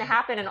not going to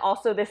happen, and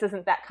also this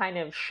isn't that kind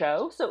of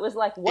show. So it was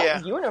like,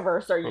 what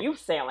universe are you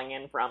sailing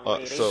in from,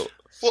 lady? So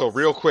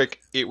real quick,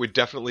 it would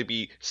definitely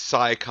be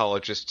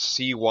psychologist,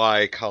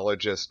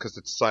 CY-cologist, because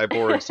it's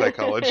cyborg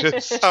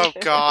psychologist. Oh,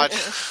 God.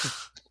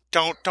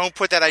 Don't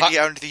put that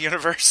idea out into the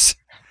universe.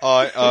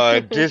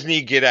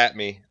 Disney, get at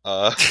me.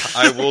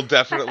 I will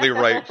definitely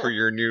write for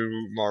your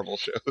new Marvel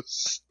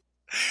shows.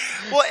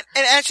 Well,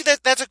 and actually,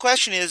 that's a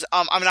question. Is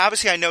I mean,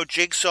 obviously, I know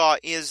Jigsaw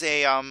is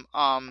a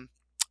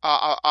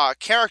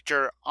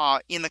character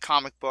in the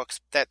comic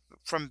books that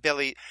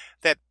Billy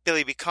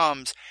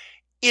becomes.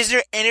 Is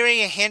there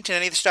any hint in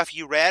any of the stuff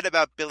you read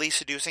about Billy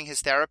seducing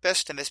his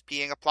therapist and this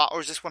being a plot,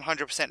 or is this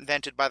 100%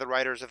 invented by the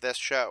writers of this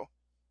show?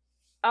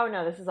 Oh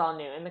no, this is all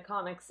new. In the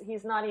comics,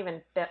 he's not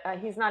even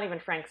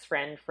Frank's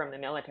friend from the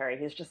military.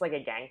 He's just like a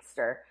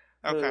gangster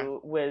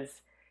who was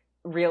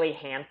really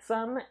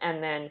handsome,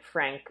 and then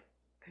Frank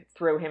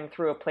threw him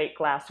through a plate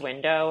glass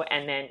window,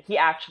 and then he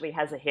actually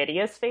has a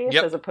hideous face,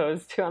 as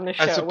opposed to on the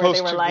show where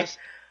they were like,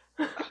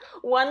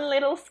 one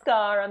little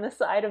scar on the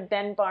side of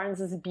Ben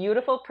Barnes'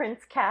 beautiful Prince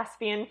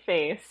Caspian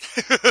face.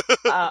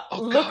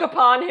 Look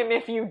upon him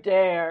if you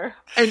dare.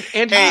 And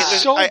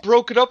he's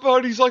broken up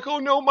about it. He's like, oh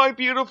no, my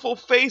beautiful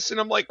face. And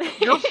I'm like,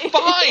 you're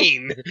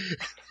fine.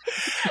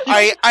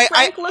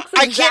 I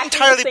can't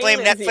entirely blame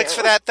Netflix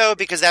for that, though,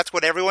 because that's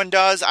what everyone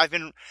does. I've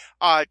been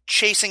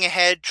chasing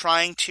ahead,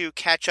 trying to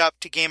catch up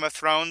to Game of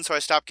Thrones, so I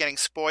stopped getting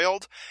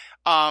spoiled.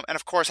 And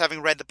of course,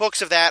 having read the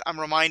books of that, I'm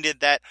reminded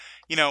that,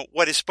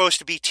 what is supposed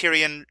to be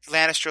Tyrion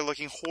Lannister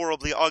looking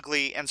horribly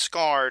ugly and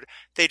scarred,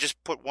 they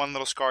just put one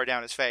little scar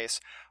down his face.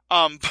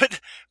 But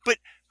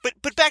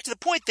back to the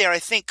point there, I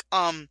think,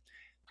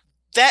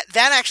 that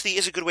actually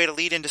is a good way to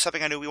lead into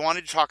something I knew we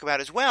wanted to talk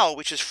about as well,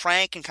 which is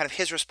Frank and kind of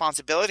his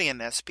responsibility in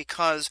this,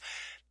 because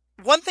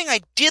one thing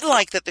I did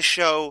like that the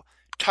show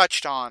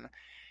touched on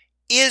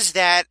is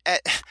that,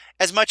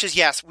 as much as,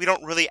 yes, we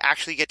don't really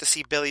actually get to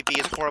see Billy be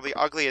as horribly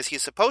ugly as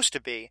he's supposed to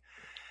be,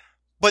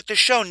 but the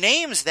show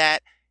names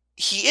that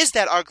he is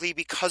that ugly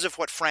because of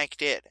what Frank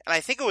did. And I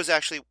think it was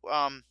actually,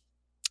 I'm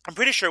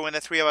pretty sure when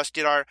the three of us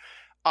did our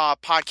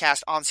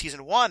podcast on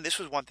season 1, this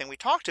was one thing we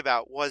talked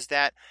about, was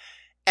that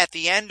at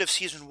the end of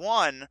season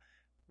 1,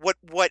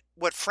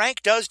 what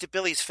Frank does to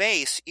Billy's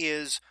face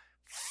is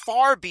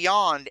far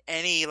beyond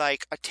any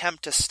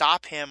attempt to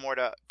stop him or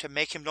to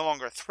make him no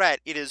longer a threat.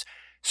 It is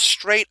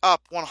straight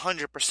up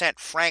 100%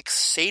 Frank's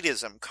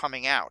sadism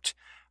coming out.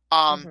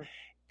 And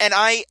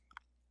I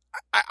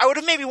would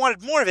have maybe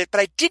wanted more of it,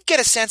 but I did get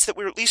a sense that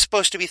we were at least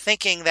supposed to be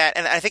thinking that,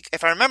 and I think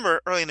if I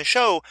remember early in the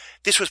show,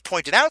 this was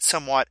pointed out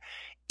somewhat,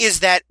 is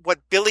that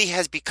what Billy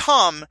has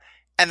become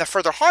and the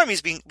further harm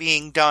he's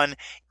being done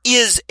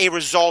is a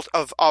result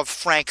of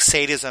Frank's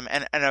sadism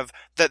and of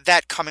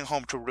that coming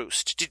home to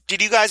roost.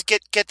 Did you guys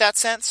get that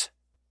sense?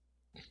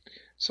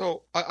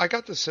 So I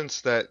got the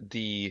sense that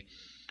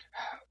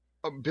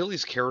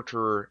Billy's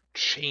character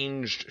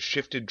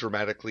shifted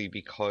dramatically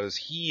because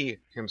he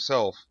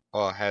himself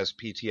has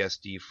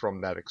PTSD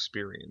from that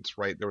experience,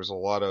 right? There was a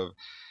lot of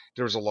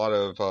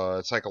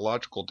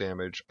psychological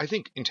damage, I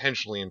think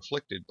intentionally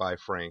inflicted by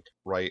Frank,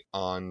 right,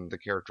 on the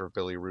character of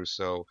Billy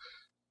Russo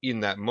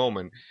in that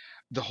moment.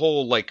 The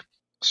whole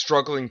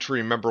struggling to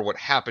remember what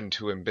happened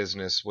to him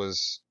business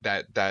was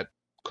that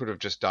could have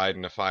just died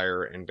in a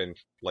fire and been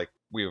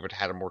we would have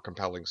had a more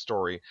compelling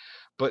story.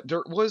 But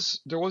there was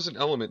an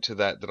element to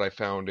that I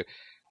found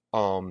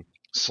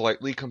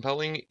slightly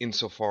compelling,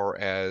 insofar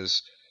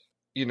as,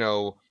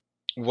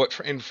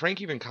 and Frank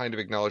even kind of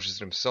acknowledges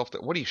it himself,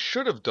 that what he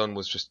should have done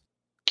was just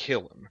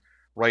kill him,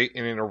 right?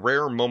 And in a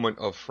rare moment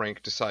of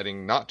Frank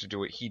deciding not to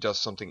do it, he does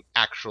something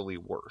actually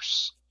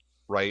worse,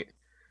 right?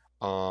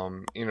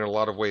 In a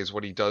lot of ways,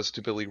 what he does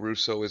to Billy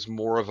Russo is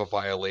more of a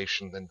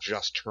violation than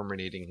just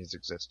terminating his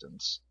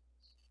existence.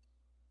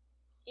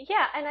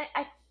 Yeah, and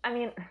I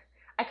mean,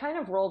 I kind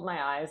of rolled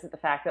my eyes at the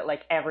fact that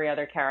every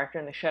other character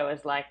in the show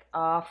is like,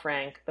 "Oh,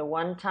 Frank, the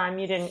one time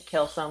you didn't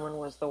kill someone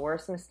was the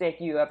worst mistake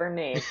you ever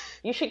made.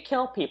 You should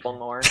kill people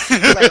more."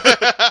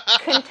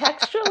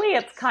 Contextually,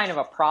 it's kind of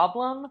a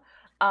problem.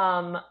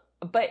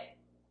 But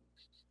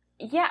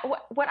yeah,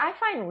 what I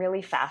find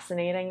really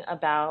fascinating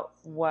about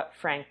what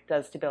Frank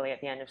does to Billy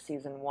at the end of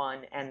season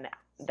 1 and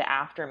the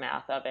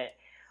aftermath of it,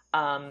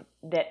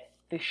 that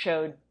the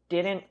show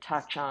didn't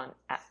touch on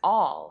at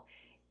all,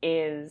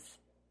 is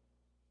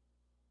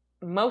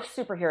most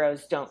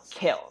superheroes don't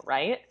kill,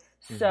 right?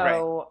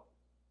 So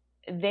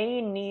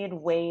they need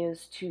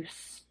ways to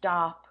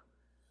stop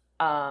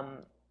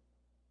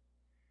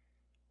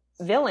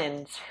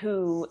villains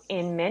who,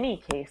 in many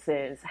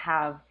cases,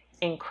 have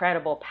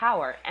incredible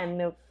power. And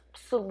the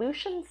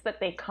solutions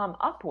that they come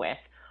up with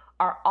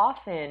are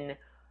often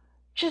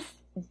just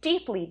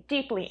deeply,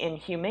 deeply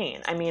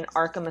inhumane. I mean,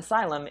 Arkham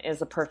Asylum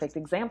is a perfect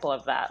example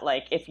of that.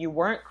 If you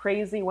weren't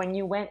crazy when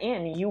you went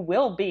in, you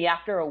will be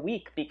after a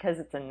week because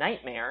it's a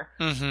nightmare.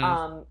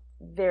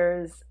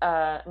 There's,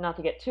 not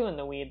to get too in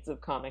the weeds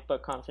of comic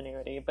book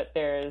continuity, but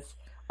there's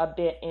a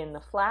bit in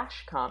the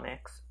Flash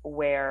comics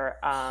where,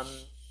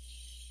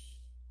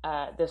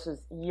 this was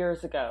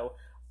years ago,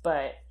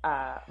 but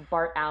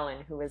Bart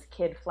Allen, who was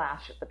Kid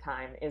Flash at the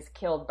time, is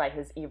killed by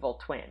his evil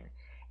twin.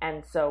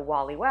 And so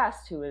Wally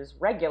West, who is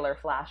regular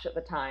Flash at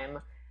the time,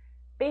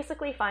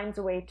 basically finds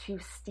a way to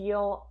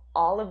steal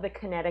all of the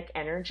kinetic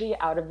energy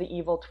out of the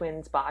evil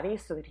twin's body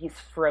so that he's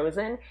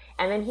frozen.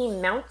 And then he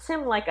mounts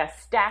him like a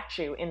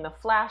statue in the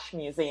Flash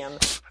Museum,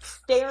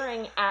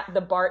 staring at the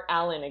Bart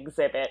Allen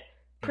exhibit,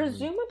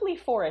 presumably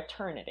for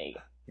eternity.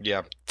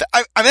 Yeah.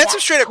 I mean, that's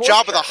some straight up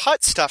Jabba the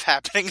Hutt stuff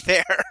happening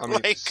there.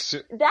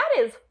 That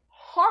is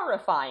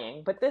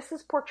horrifying, but this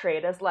is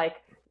portrayed as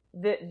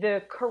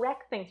the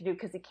correct thing to do,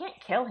 because he can't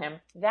kill him.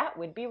 That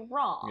would be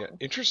wrong. Yeah,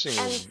 interesting.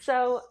 And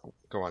so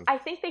go on. I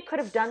think they could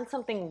have done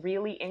something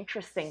really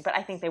interesting, but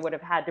I think they would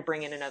have had to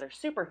bring in another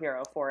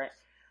superhero for it.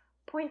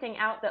 Pointing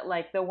out that,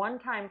 like, the one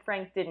time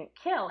Frank didn't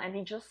kill and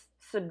he just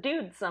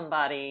subdued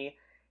somebody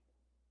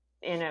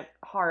in a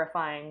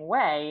horrifying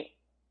way,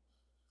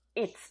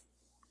 it's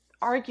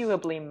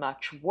arguably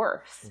much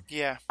worse.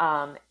 Yeah.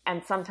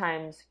 And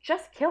sometimes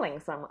just killing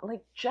someone,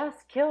 like,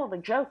 just kill the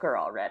Joker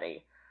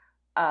already.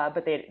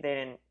 But they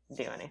didn't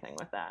do anything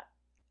with that.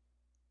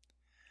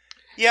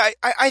 Yeah,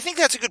 I think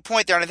that's a good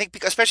point there, and I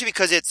think especially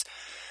because it's,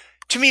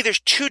 to me,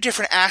 there's two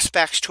different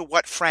aspects to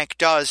what Frank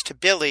does to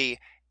Billy,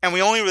 and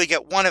we only really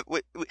get one of.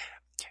 Let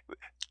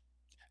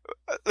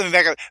me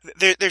back up.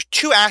 There's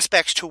two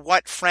aspects to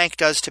what Frank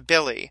does to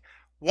Billy.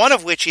 One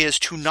of which is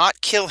to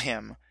not kill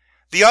him.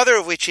 The other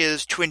of which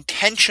is to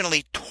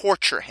intentionally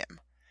torture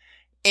him.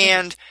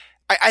 And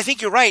I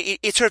think you're right.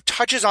 It sort of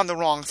touches on the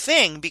wrong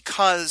thing,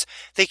 because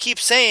they keep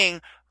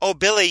saying, "Oh,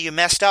 Billy, you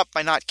messed up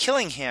by not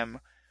killing him."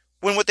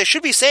 When what they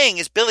should be saying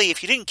is, "Billy,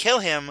 if you didn't kill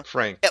him,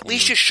 Frank, at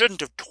least you shouldn't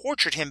have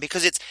tortured him,"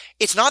 because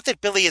it's not that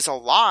Billy is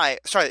alive.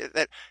 Sorry,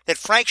 that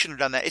Frank shouldn't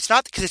have done that. It's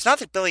not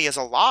that Billy is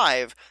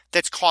alive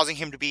that's causing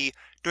him to be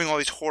doing all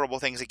these horrible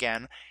things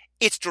again.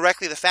 It's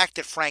directly the fact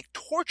that Frank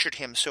tortured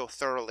him so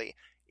thoroughly,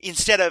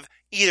 instead of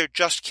either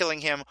just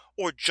killing him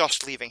or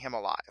just leaving him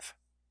alive.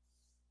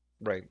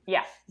 Right.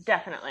 Yeah,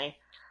 definitely.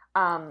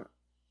 I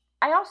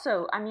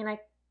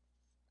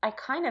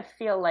kind of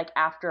feel like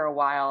after a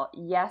while,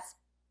 yes,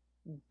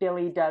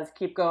 Billy does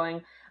keep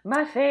going,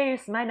 "My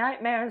face, my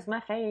nightmares,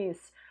 my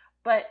face."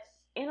 But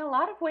in a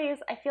lot of ways,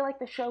 I feel like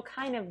the show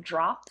kind of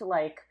dropped,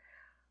 like,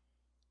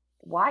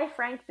 why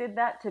Frank did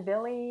that to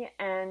Billy,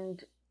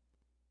 and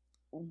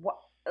what,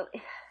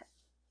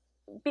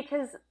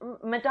 because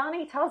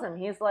Madani tells him,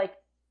 he's like,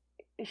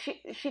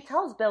 she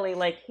tells Billy,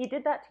 like, he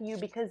did that to you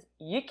because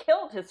you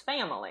killed his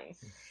family.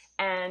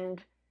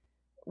 And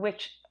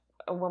which,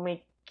 when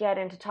we get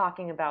into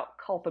talking about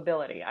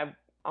culpability, I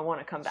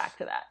want to come back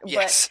to that.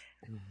 Yes.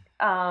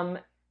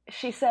 But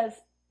she says,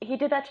 he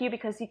did that to you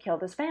because he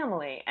killed his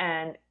family.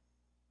 And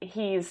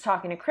he's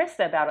talking to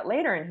Krista about it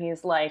later, and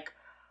he's like,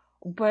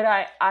 "But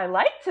I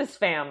liked his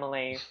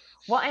family."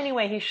 Well,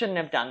 anyway, he shouldn't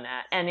have done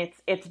that. And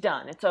it's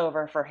done. It's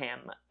over for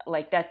him.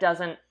 Like, that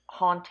doesn't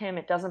haunt him.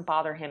 It doesn't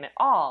bother him at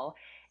all.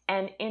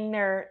 And in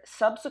their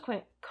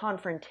subsequent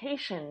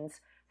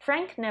confrontations,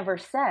 Frank never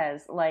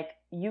says, like,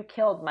 "You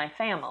killed my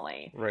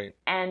family." Right.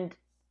 And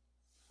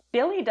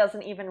Billy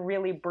doesn't even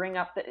really bring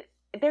up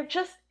they're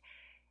just,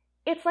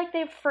 it's like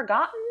they've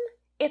forgotten.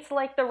 It's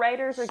like the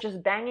writers are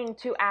just banging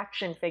two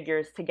action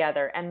figures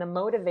together, and the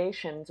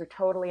motivations are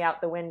totally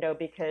out the window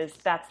because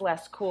that's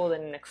less cool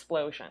than an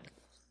explosion.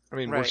 I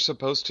mean, Right. we're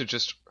supposed to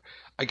just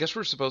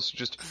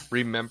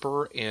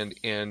remember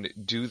and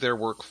do their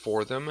work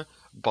for them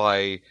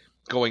by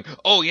going,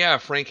 "Oh yeah,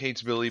 Frank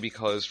hates Billy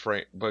because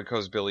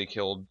Billy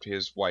killed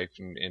his wife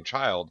and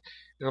child."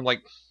 And I'm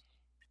like,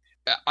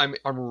 I'm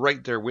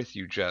right there with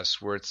you,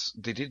 Jess, where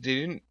they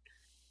didn't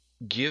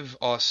give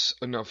us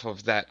enough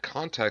of that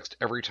context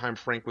every time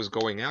Frank was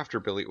going after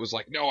Billy. It was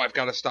like, "No, I've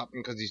got to stop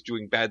him because he's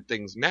doing bad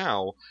things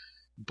now."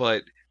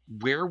 But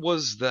where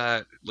was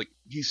that? Like,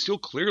 he's still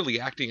clearly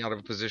acting out of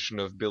a position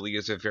of Billy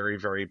is a very,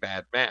 very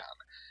bad man.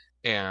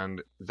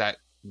 And that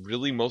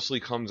really mostly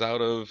comes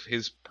out of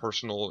his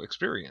personal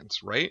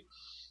experience, right?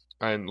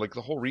 And, like,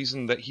 the whole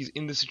reason that he's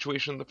in the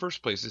situation in the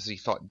first place is he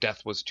thought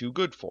death was too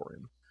good for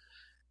him.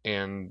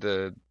 And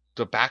the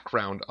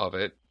background of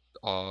it,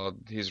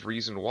 his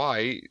reason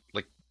why,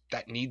 like,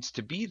 that needs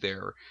to be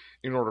there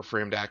in order for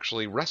him to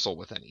actually wrestle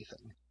with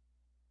anything.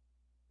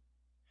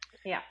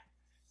 Yeah.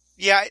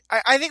 Yeah,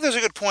 I think those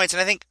are good points,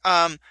 and I think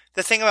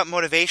the thing about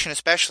motivation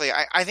especially,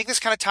 I think this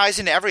kind of ties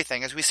into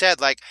everything. As we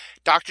said, like,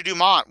 Dr.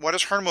 Dumont, what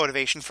is her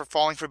motivation for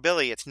falling for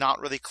Billy? It's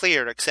not really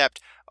clear, except,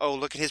 oh,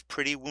 look at his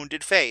pretty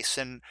wounded face,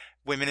 and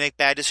women make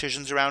bad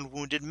decisions around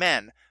wounded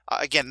men.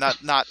 Again, not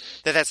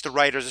that's the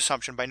writer's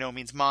assumption, by no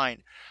means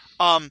mine.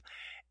 And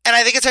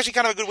I think it's actually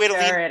kind of a good way to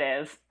lean... Sure it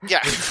is.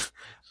 Yeah.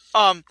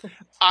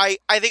 I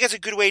think it's a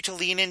good way to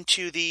lean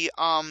into the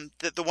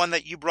one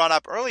that you brought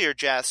up earlier,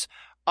 Jess,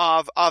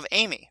 of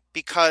Amy,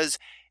 because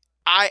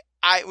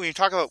when you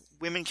talk about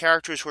women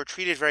characters who are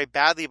treated very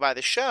badly by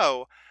the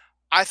show,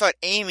 I thought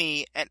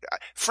Amy and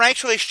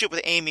Frank's relationship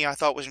with Amy, I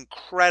thought was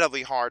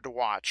incredibly hard to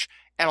watch,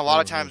 and a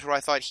lot of times where I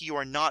thought, you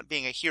are not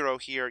being a hero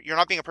here, you're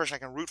not being a person I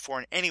can root for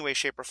in any way,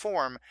 shape, or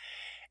form,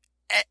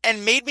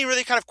 and made me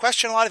really kind of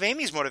question a lot of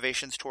Amy's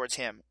motivations towards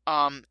him,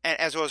 and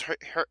as well as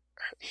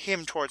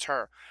him towards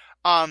her.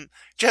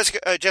 Jessica,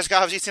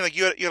 obviously, it seemed like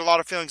you had a lot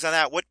of feelings on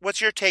that.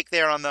 What's your take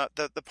there on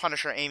the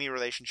Punisher-Amy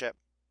relationship?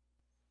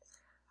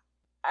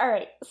 All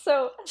right,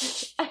 so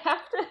I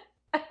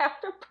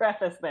have to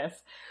preface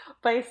this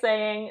by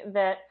saying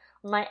that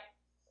my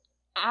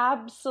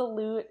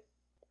absolute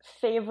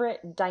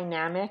favorite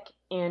dynamic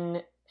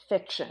in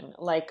fiction,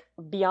 like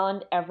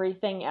beyond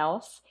everything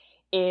else,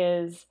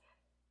 is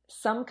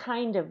some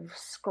kind of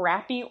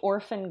scrappy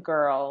orphan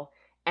girl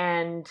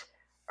and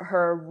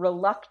her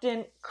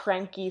reluctant,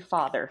 cranky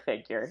father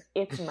figure.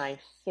 It's my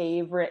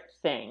favorite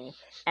thing.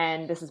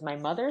 And this is my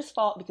mother's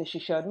fault because she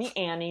showed me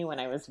Annie when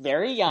I was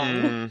very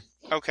young.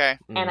 Okay.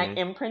 And I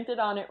imprinted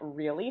on it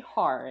really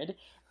hard.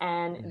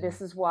 And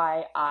this is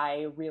why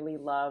I really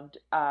loved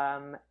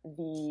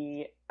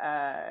the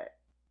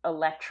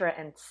Elektra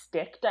and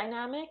Stick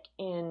dynamic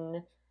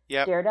in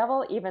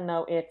Daredevil, even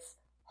though it's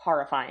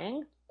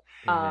horrifying.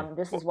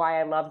 This is why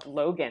I loved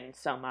Logan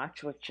so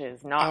much, which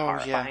is not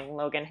horrifying. Yeah.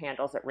 Logan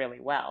handles it really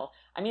well.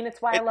 I mean,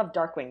 it's why I love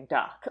Darkwing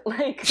Duck.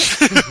 Like,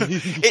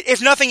 if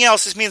nothing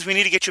else, this means we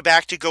need to get you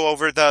back to go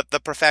over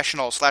the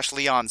Professional /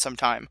 Leon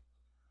sometime.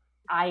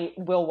 I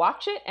will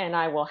watch it, and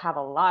I will have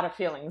a lot of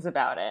feelings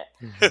about it.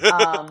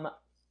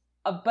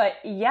 But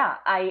yeah,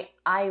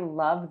 I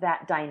love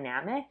that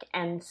dynamic,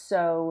 and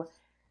so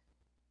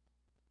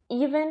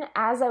even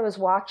as I was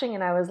watching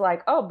and I was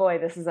like, oh boy,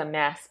 this is a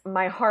mess,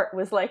 my heart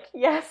was like,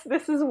 yes,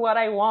 this is what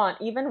I want.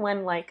 Even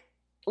when like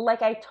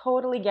I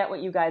totally get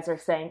what you guys are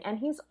saying. And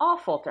he's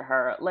awful to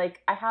her.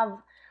 Like, I have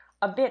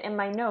a bit in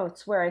my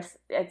notes where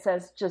it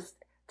says just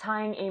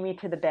tying Amy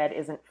to the bed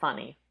isn't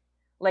funny.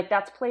 Like,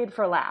 that's played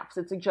for laughs.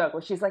 It's a joke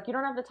where she's like, you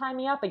don't have to tie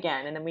me up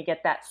again. And then we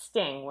get that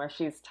sting where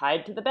she's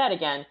tied to the bed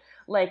again.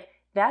 Like,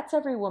 that's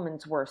every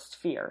woman's worst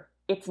fear.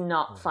 It's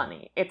not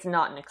funny. It's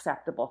not an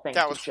acceptable thing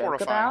to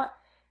joke about.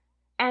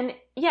 And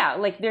yeah,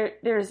 like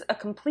there's a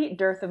complete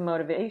dearth of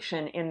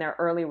motivation in their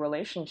early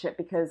relationship,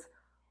 because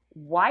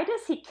why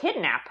does he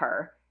kidnap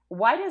her?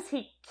 Why does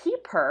he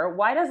keep her?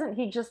 Why doesn't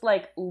he just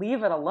like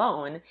leave it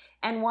alone?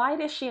 And why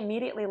does she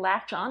immediately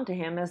latch onto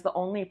him as the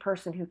only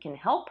person who can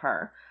help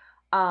her?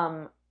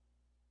 And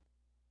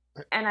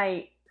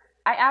I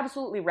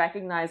absolutely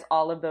recognize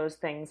all of those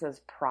things as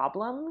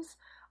problems,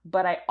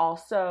 but I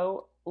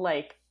also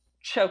like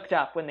choked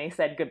up when they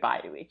said goodbye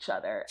to each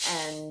other.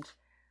 And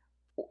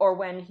or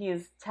when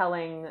he's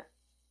telling,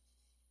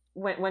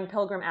 when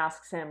Pilgrim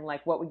asks him,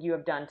 like, what would you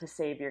have done to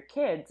save your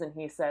kids? And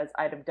he says,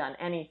 I'd have done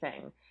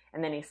anything.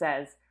 And then he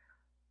says,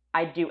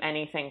 I'd do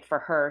anything for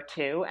her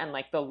too. And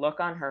like the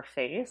look on her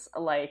face,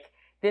 like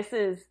these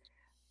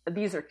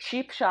are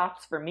cheap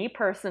shots for me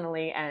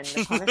personally. And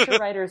the Punisher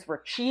writers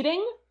were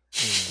cheating,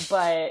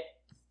 but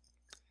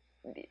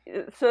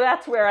so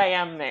that's where I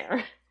am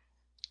there.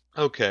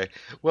 Okay.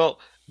 Well,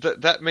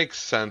 that makes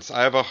sense.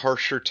 I have a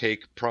harsher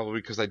take,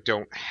 probably because I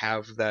don't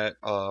have that.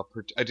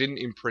 I didn't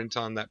imprint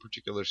on that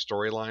particular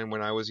storyline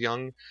when I was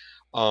young.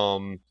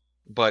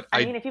 But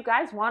I mean, if you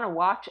guys want to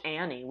watch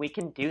Annie, we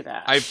can do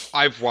that.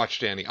 I've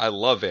watched Annie. I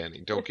love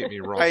Annie. Don't get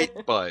me wrong.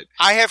 But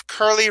I have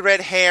curly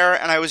red hair,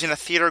 and I was in a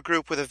theater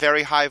group with a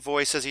very high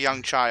voice as a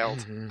young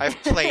child. I've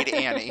played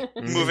Annie.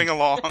 Moving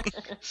along.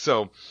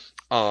 So,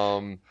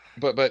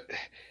 but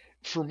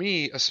for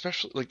me,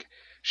 especially like.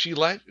 She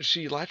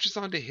latches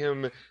onto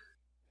him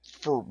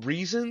for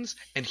reasons,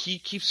 and he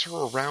keeps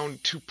her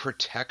around to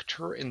protect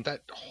her, and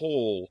that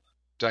whole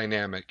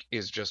dynamic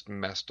is just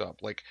messed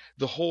up. Like,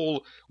 the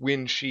whole,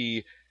 when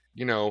she,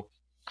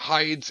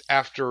 hides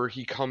after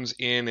he comes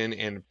in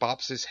and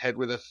bops his head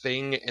with a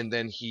thing, and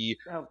then he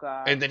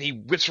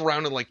whips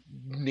around and, like,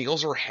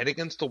 nails her head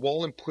against the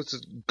wall and puts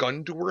his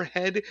gun to her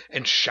head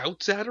and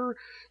shouts at her.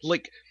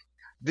 Like,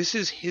 this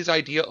is his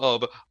idea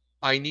of,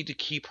 I need to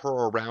keep her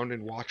around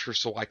and watch her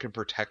so I can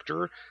protect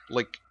her.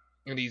 Like,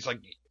 and he's like,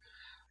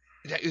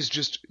 that is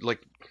just, like,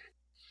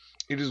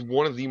 it is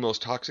one of the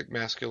most toxic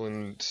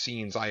masculine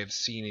scenes I have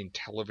seen in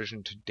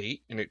television to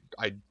date, and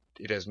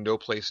it has no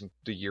place in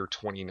the year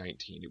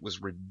 2019. It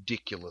was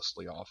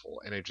ridiculously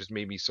awful, and it just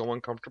made me so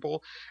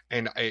uncomfortable,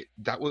 and I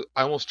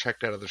almost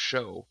checked out of the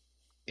show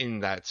in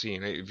that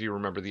scene. If you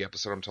remember the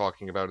episode I'm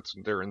talking about,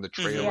 they're in the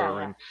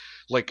trailer, and,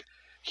 like,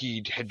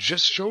 he had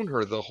just shown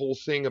her the whole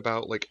thing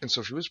about, like, and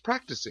so she was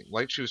practicing,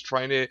 like, she was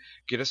trying to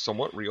get a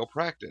somewhat real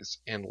practice,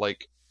 and,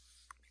 like,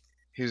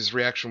 his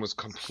reaction was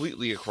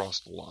completely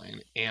across the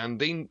line, and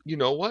they, you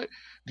know what?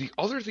 The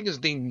other thing is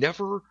they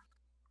never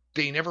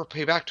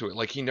pay back to it.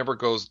 Like, he never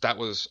goes, that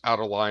was out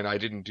of line, I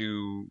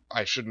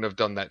shouldn't have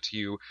done that to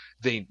you.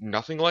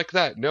 Nothing like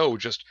that. No,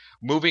 just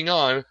moving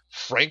on,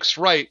 Frank's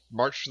right,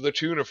 march to the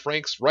tune of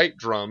Frank's right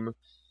drum.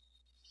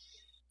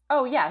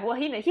 Oh, yeah. Well,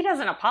 he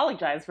doesn't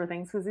apologize for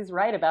things because he's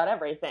right about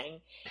everything.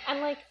 And,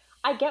 like,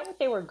 I get what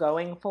they were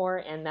going for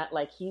in that,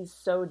 like, he's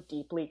so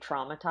deeply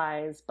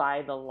traumatized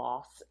by the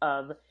loss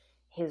of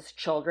his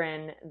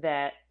children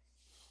that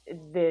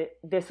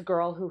this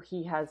girl who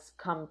he has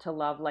come to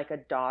love like a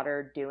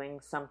daughter doing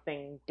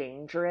something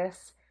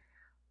dangerous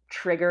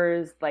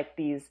triggers, like,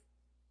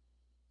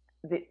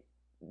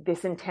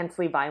 this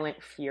intensely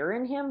violent fear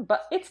in him.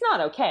 But it's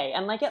not okay.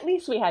 And, like, at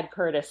least we had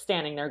Curtis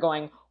standing there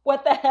going,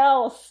 what the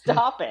hell?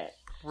 Stop it.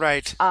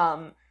 Right.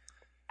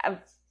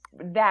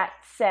 That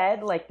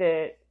said, like,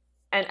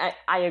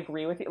 I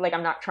agree with you. Like,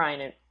 I'm not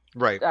trying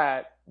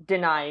to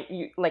deny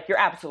you. Like, you're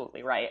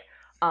absolutely right.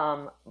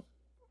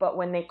 But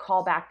when they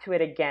call back to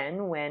it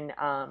again, when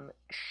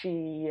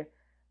she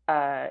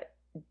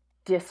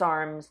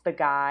disarms the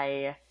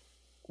guy,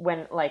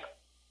 when, like,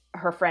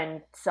 her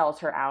friend sells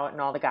her out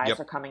and all the guys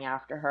are coming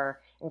after her,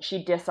 and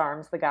she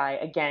disarms the guy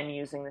again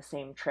using the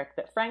same trick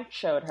that Frank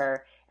showed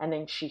her, and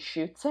then she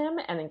shoots him,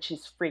 and then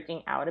she's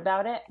freaking out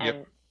about it,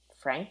 and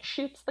Frank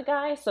shoots the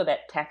guy so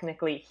that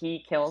technically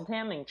he killed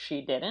him and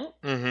she didn't,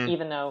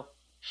 even though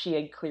she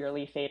had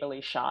clearly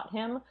fatally shot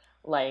him.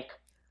 Like,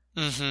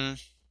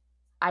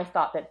 I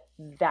thought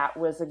that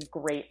was a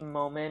great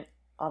moment,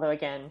 although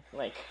again,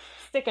 like,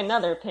 stick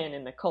another pin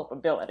in the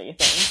culpability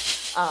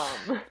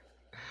thing.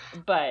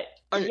 But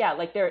yeah,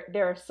 like there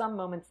are some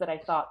moments that I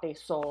thought they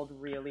sold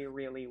really,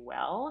 really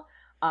well.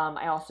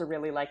 I also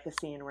really like the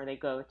scene where they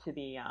go to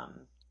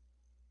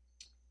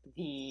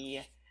the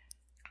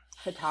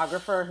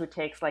photographer who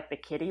takes like the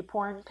kiddie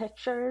porn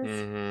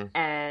pictures,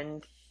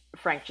 and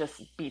Frank just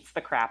beats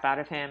the crap out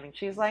of him, and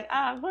she's like,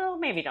 well,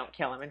 maybe don't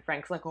kill him, and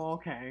Frank's like, oh,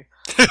 okay.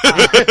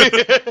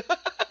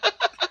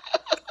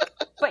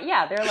 But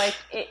yeah, they're like,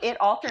 it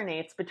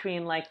alternates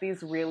between like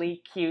these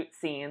really cute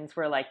scenes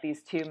where like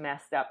these two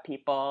messed up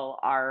people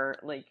are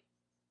like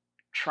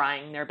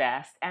trying their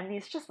best, and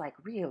these just like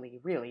really,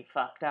 really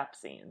fucked up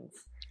scenes.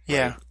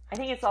 Yeah. Like, I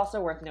think it's also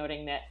worth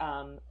noting that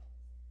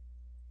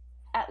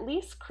at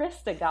least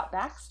Krista got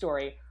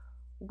backstory.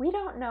 We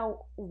don't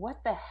know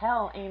what the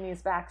hell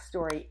Amy's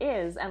backstory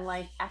is, and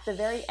like at the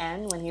very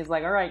end when he's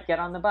like, all right, get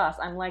on the bus,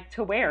 I'm like,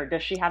 to where?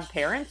 Does she have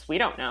parents? We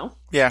don't know.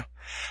 Yeah.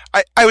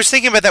 I was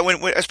thinking about that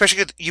when especially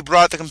because you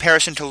brought the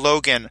comparison to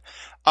Logan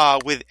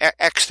with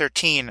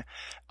X-13.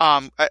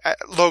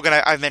 Logan,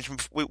 I've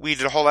mentioned, we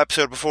did a whole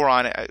episode before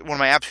on it, one of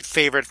my absolute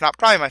favorites, not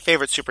probably my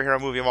favorite superhero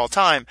movie of all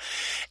time.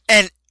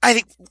 And I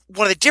think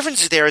one of the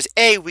differences there is,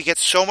 A, we get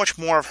so much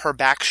more of her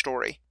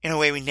backstory in a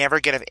way we never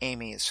get of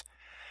Amy's.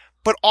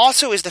 But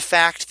also is the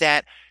fact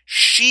that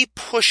she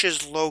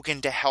pushes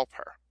Logan to help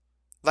her.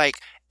 Like,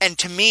 and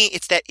to me,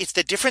 it's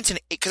the difference in,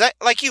 because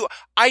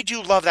I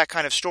do love that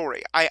kind of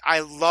story. I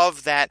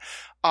love that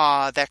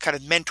kind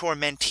of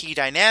mentor-mentee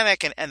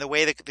dynamic and the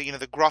way that,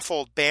 the gruff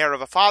old bear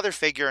of a father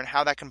figure and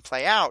how that can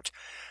play out.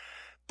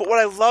 But what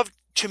I love,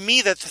 to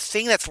me, that the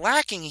thing that's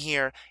lacking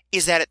here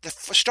is that at the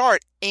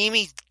start,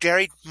 Amy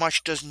very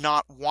much does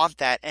not want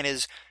that and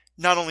is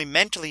not only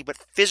mentally but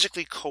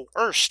physically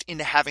coerced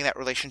into having that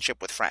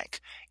relationship with Frank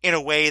in a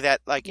way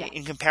that, like,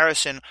 in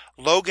comparison,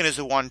 Logan is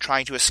the one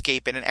trying to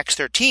escape it, and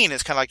X-13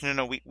 is kind of like,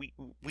 no,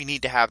 we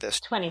need to have this.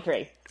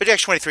 23. But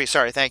X-23,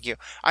 sorry, thank you.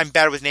 I'm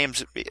bad with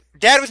names,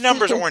 bad with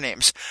numbers or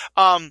names.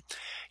 And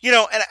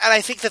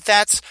I think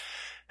that's,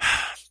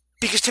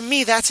 because to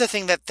me, that's the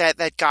thing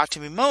that got to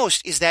me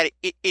most, is that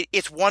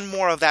it's one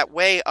more of that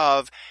way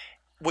of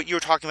what you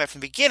were talking about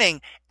from the beginning.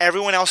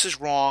 Everyone else is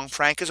wrong.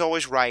 Frank is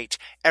always right.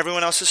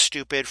 Everyone else is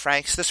stupid.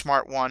 Frank's the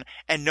smart one,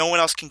 and no one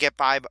else can get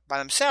by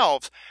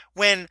themselves.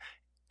 When,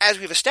 as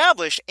we've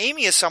established,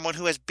 Amy is someone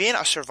who has been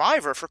a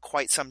survivor for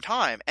quite some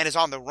time and is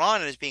on the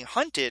run and is being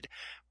hunted,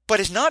 but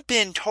has not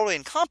been totally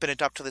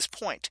incompetent up to this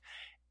point.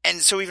 And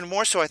so even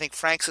more so, I think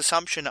Frank's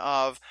assumption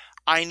of,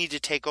 I need to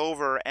take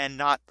over and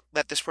not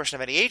let this person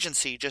have any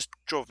agency, just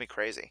drove me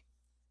crazy.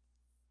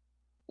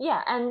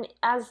 Yeah, and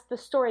as the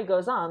story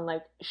goes on,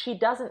 like, she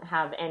doesn't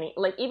have any,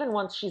 like, even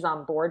once she's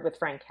on board with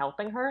Frank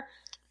helping her,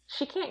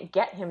 she can't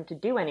get him to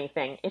do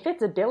anything. If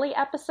it's a Billy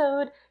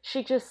episode,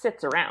 she just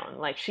sits around.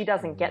 Like, she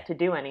doesn't get to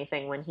do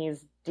anything when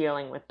he's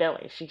dealing with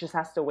Billy. She just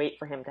has to wait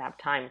for him to have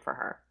time for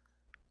her.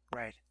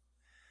 Right.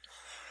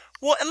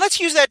 Well, and let's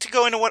use that to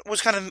go into what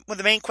was kind of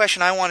the main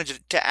question I wanted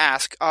to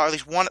ask, or at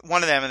least one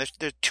of them, and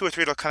there's two or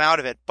three that'll come out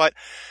of it. But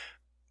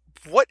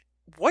what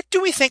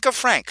do we think of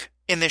Frank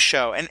in this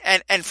show?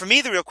 And for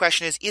me, the real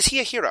question is he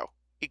a hero?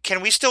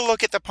 Can we still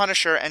look at the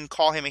Punisher and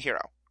call him a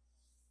hero?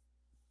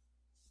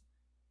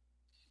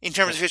 In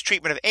terms of his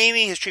treatment of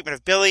Amy, his treatment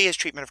of Billy, his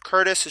treatment of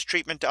Curtis, his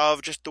treatment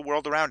of just the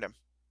world around him.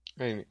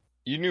 I mean,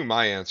 you knew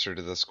my answer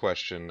to this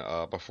question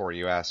before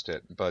you asked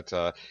it, but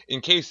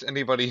in case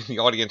anybody in the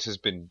audience has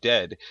been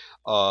dead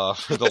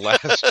for the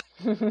last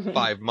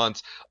 5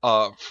 months,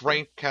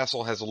 Frank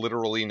Castle has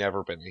literally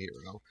never been a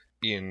hero.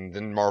 In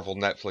the Marvel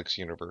Netflix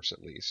universe,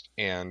 at least.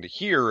 And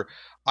here,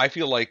 I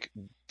feel like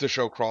the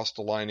show crossed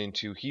the line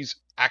into he's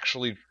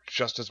actually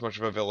just as much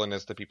of a villain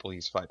as the people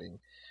he's fighting.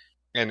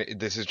 And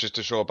this is just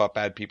a show about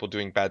bad people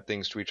doing bad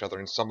things to each other,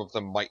 and some of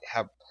them might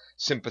have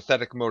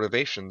sympathetic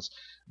motivations,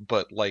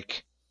 but,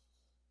 like,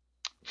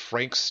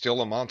 Frank's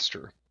still a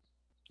monster.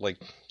 Like,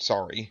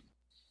 sorry.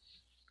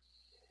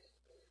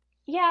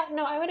 Yeah,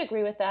 no, I would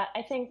agree with that.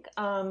 I think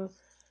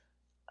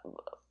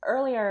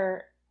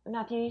earlier,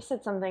 Matthew, you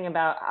said something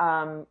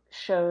about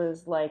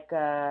shows like,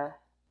 or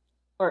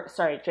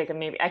sorry, Jacob,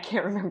 maybe, I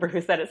can't remember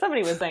who said it.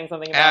 Somebody was saying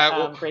something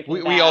about Breaking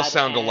Bad. We all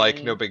sound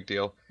alike, no big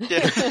deal.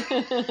 Yeah.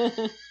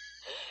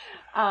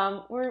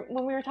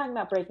 When we were talking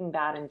about Breaking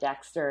Bad and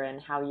Dexter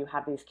and how you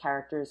have these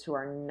characters who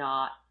are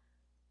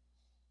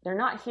they're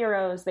not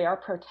heroes, they are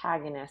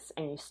protagonists,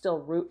 and you still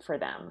root for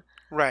them.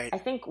 Right. I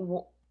think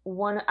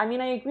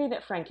I agree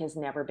that Frank has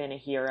never been a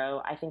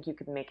hero. I think you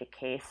could make a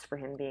case for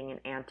him being an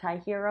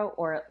anti-hero,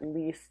 or at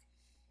least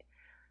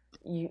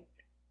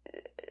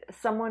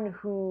someone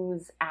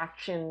whose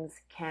actions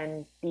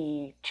can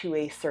be, to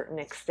a certain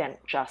extent,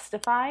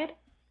 justified.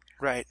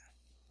 Right.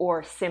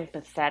 Or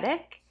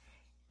sympathetic.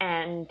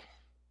 And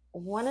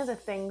one of the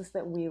things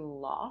that we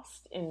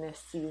lost in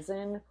this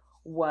season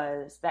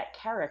was that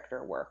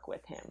character work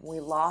with him. We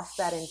lost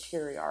that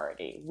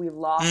interiority. We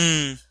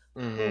lost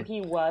who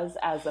he was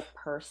as a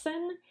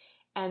person.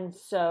 And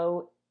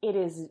so it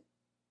is,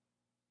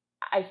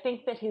 I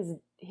think that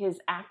his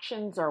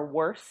actions are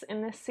worse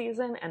in this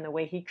season, and the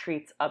way he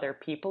treats other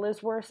people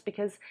is worse,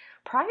 because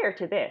prior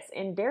to this,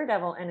 in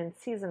Daredevil and in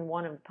season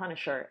 1 of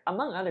Punisher,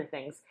 among other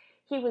things,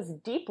 he was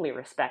deeply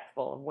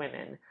respectful of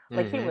women.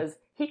 Like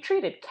he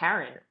treated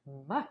Karen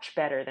much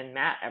better than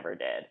Matt ever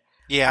did.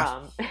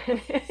 Yeah.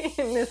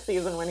 In this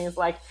season, when he's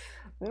like,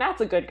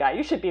 Matt's a good guy,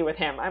 you should be with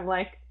him, I'm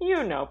like,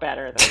 you know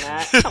better than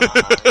that. Come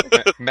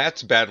on.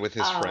 Matt's bad with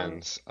his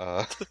friends.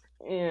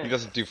 He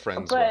doesn't do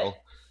friends well.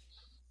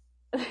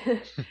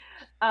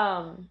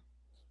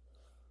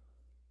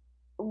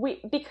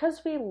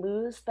 Because we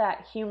lose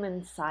that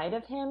human side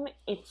of him,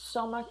 it's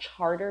so much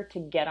harder to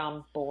get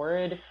on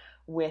board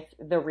with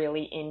the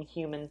really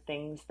inhuman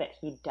things that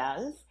he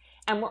does.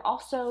 And we're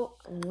also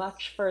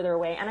much further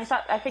away, and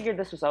I figured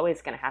this was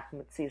always going to happen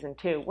with season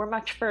 2. We're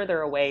much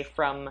further away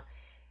from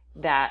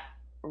that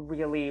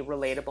really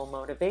relatable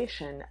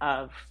motivation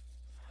of,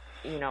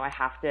 I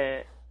have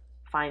to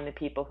find the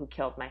people who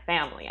killed my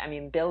family. I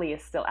mean, Billy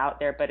is still out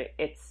there, but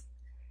it's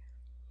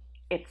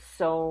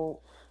so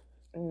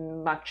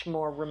much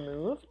more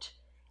removed.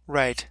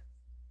 Right.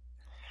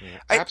 Yeah,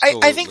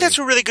 I think that's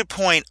a really good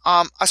point,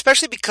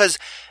 especially because,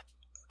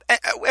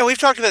 and we've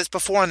talked about this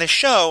before on this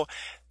show,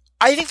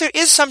 I think there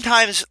is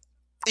sometimes,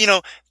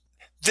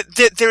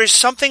 there is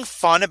something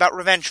fun about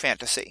revenge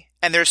fantasy.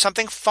 And there's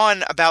something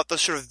fun about the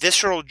sort of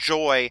visceral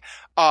joy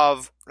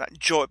of, not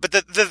joy, but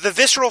the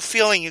visceral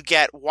feeling you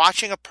get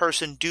watching a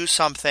person do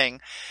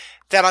something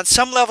that on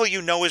some level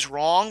is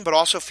wrong, but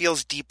also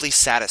feels deeply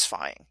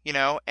satisfying,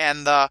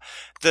 and the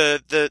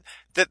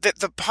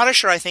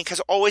Punisher, I think, has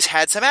always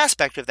had some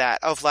aspect of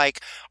that, of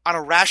like, on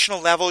a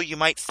rational level, you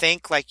might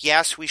think like,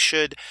 yes, we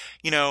should,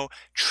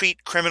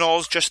 treat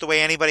criminals just the way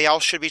anybody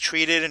else should be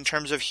treated in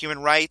terms of human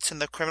rights and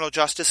the criminal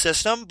justice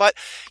system. But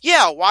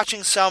yeah,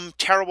 watching some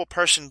terrible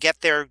person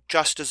get their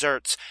just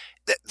desserts,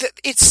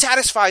 it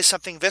satisfies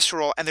something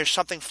visceral, and there's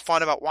something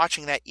fun about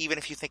watching that, even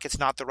if you think it's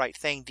not the right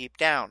thing deep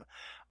down.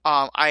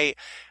 One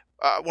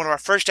of our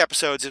first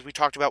episodes is we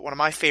talked about one of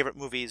my favorite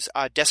movies,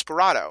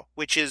 Desperado,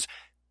 which is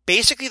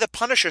basically the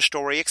Punisher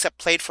story, except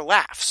played for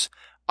laughs.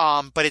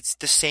 But it's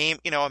the same,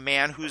 a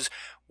man whose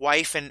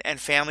wife and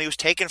family was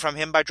taken from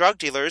him by drug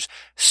dealers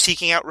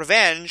seeking out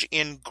revenge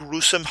in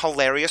gruesome,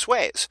 hilarious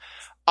ways.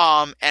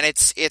 And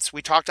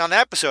we talked on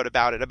that episode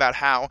about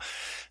how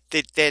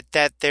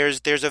that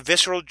there's a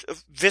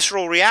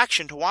visceral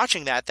reaction to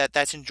watching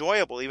that's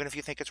enjoyable, even if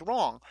you think it's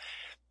wrong.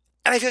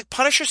 And I feel like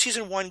Punisher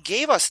season 1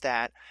 gave us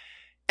that.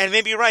 And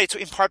maybe you're right. It's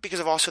in part because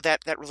of also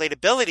that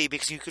relatability,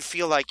 because you could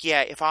feel like,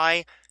 yeah,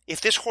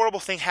 if this horrible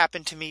thing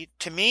happened to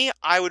me,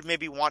 I would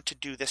maybe want to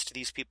do this to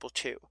these people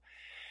too.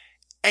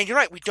 And you're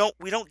right. We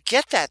don't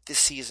get that this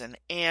season.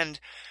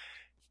 And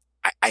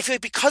I feel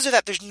like because of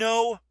that,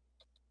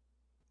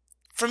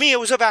 for me, it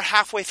was about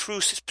halfway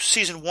through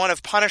season 1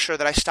 of Punisher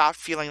that I stopped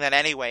feeling that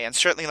anyway. And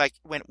certainly, like,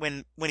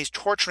 when he's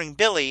torturing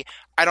Billy,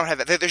 I don't have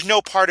that. There's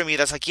no part of me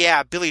that's like,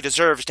 yeah, Billy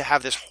deserves to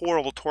have this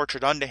horrible torture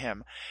done to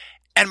him.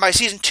 And by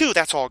season 2,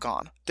 that's all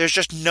gone. There's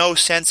just no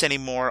sense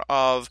anymore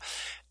of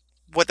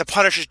what the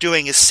Punisher's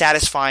doing is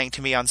satisfying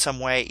to me on some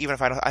way, even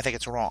if I think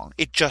it's wrong.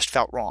 It just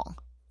felt wrong.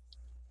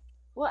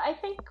 Well, I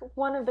think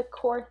one of the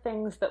core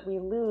things that we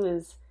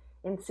lose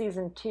in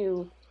season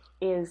 2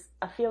 is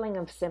a feeling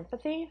of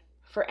sympathy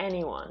for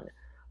anyone.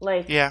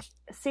 Like, yeah.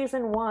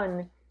 Season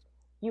 1,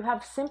 you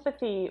have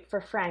sympathy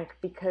for Frank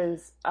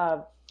because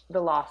of the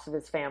loss of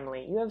his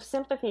family. You have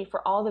sympathy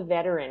for all the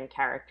veteran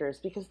characters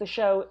because the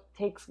show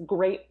takes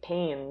great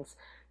pains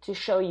to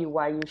show you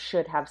why you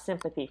should have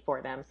sympathy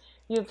for them.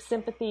 You have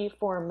sympathy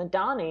for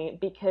Madani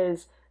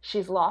because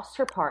she's lost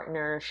her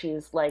partner.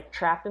 She's like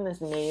trapped in this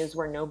maze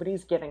where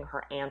nobody's giving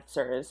her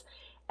answers.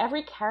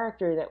 Every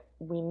character that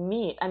we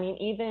meet, I mean,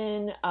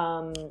 even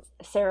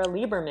Sarah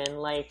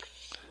Lieberman, like,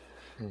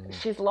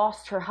 she's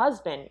lost her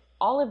husband.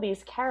 All of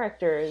these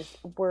characters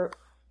were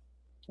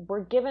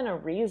given a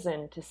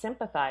reason to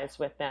sympathize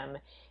with them.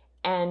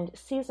 And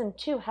season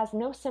 2 has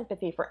no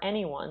sympathy for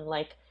anyone.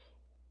 Like,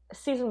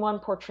 season 1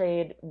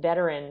 portrayed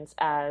veterans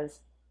as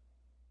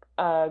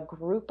a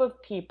group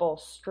of people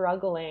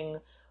struggling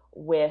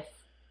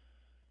with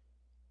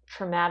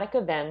traumatic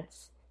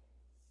events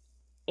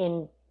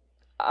in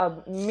a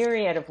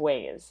myriad of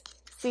ways.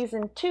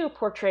 Season 2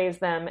 portrays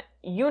them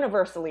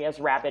universally as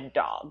rabid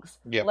dogs.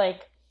 Yep.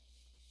 Like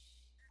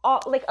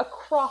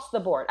across the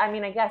board. I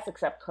mean, I guess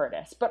except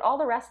Curtis, but all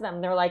the rest of them,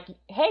 they're like,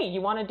 hey,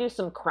 you want to do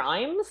some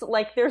crimes?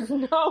 Like, there's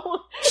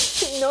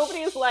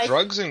nobody's like,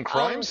 drugs and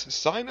crimes?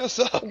 Sign us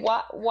up.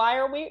 Why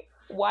are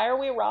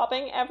we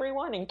robbing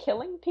everyone and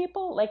killing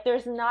people? Like,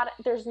 there's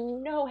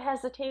no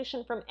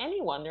hesitation from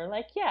anyone. They're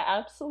like, yeah,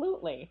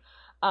 absolutely.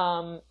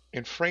 And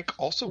Frank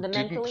also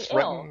didn't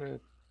threaten.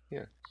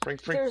 Yeah,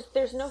 Frank.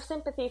 There's no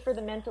sympathy for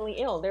the mentally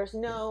ill. There's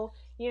no,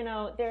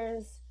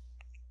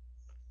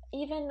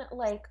 even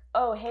like,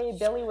 oh, hey,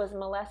 Billy was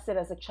molested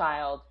as a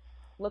child.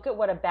 Look at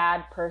what a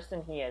bad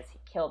person he is. He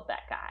killed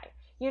that guy.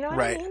 You know what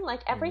I mean?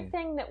 Like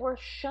everything that we're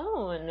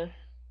shown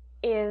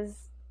is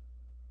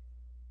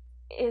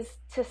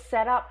to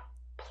set up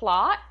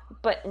plot,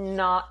 but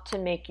not to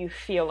make you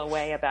feel a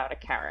way about a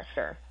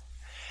character.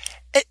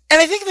 And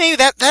I think maybe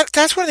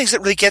that's one of the things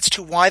that really gets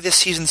to why this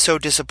season so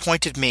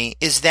disappointed me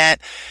is that,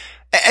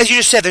 as you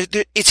just said,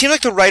 it seems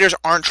like the writers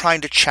aren't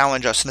trying to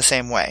challenge us in the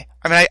same way.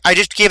 I mean, I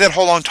just gave that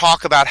whole long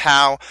talk about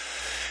how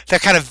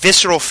that kind of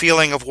visceral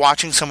feeling of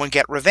watching someone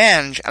get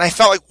revenge, and I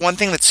felt like one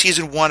thing that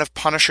season 1 of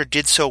Punisher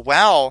did so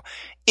well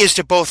is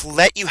to both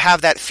let you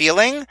have that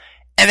feeling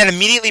and then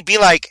immediately be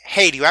like,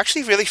 hey, do you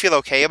actually really feel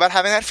okay about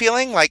having that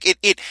feeling? Like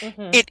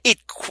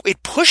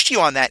it pushed you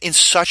on that in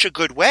such a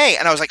good way.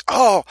 And I was like,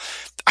 oh,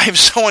 I'm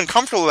so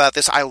uncomfortable about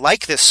this. I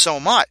like this so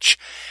much.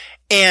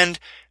 And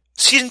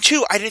season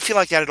 2, I didn't feel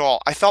like that at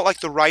all. I felt like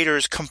the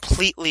writers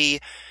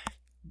completely,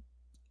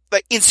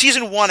 like in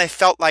season 1, I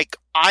felt like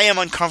I am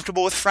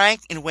uncomfortable with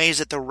Frank in ways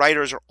that the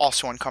writers are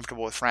also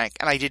uncomfortable with Frank.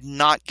 And I did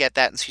not get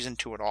that in season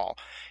 2 at all.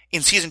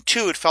 In season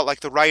 2, it felt like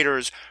the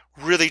writers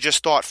really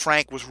just thought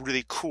Frank was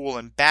really cool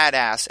and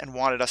badass and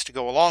wanted us to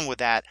go along with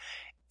that.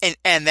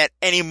 And that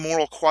any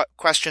moral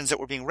questions that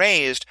were being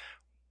raised,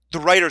 the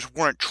writers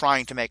weren't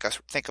trying to make us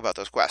think about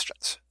those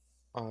questions.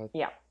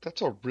 Yeah.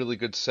 That's a really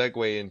good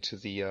segue into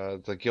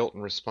the guilt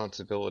and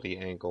responsibility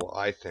angle,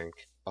 I think.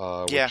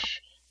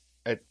 Which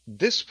at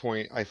this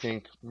point, I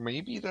think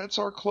maybe that's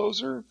our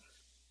closer,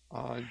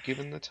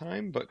 given the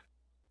time, but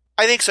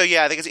I think so,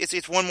 yeah. I think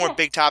it's one more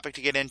big topic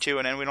to get into,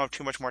 and then we don't have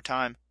too much more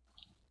time.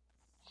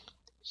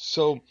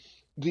 So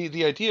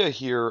the idea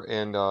here,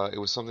 and it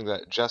was something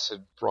that Jess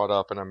had brought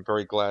up, and I'm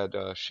very glad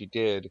she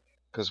did,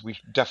 because we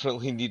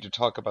definitely need to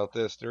talk about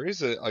this. There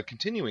is a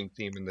continuing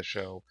theme in the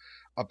show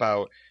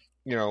about,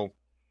 you know,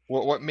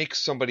 what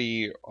makes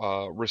somebody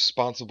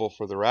responsible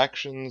for their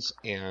actions,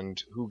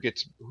 and who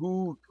gets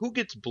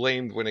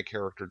blamed when a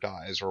character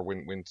dies or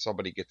when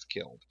somebody gets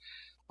killed.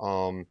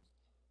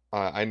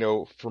 I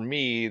know for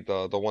me,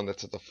 the one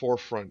that's at the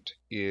forefront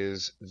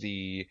is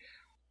the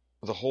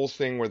whole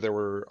thing where there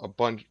were a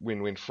bunch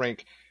when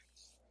Frank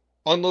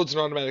unloads an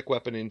automatic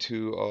weapon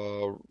into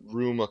a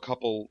room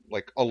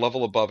a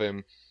level above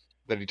him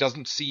that he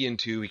doesn't see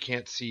into. He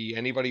can't see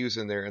anybody who's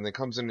in there, and then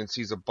comes in and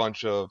sees a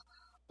bunch of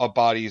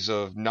bodies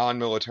of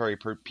non-military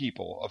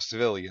people, of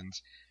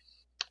civilians,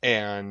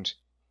 and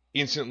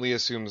instantly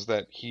assumes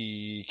that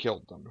he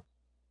killed them.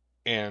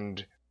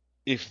 And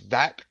if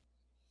that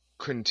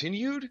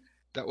continued,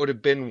 that would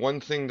have been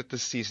one thing that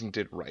this season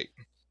did right,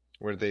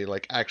 where they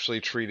actually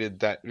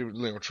treated that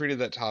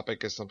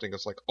topic as something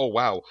that's like, oh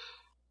wow,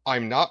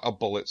 I'm not a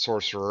bullet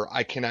sorcerer.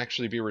 I can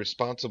actually be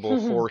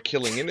responsible for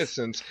killing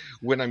innocents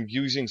when I'm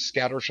using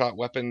scattershot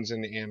weapons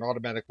and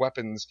automatic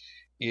weapons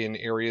in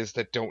areas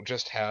that don't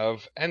just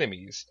have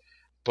enemies.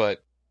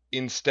 But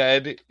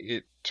instead,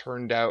 it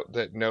turned out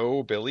that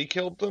no, Billy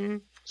killed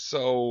them,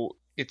 so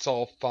it's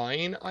all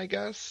fine, I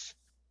guess.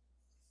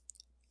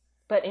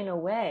 But in a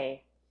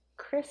way,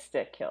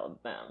 Krista killed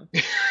them.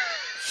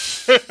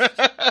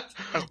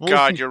 Oh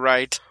God, you're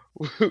right.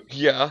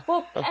 Yeah.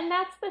 Well, and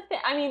that's the thing.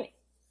 I mean,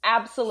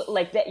 absolutely.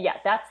 Like that. Yeah,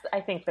 that's I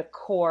think the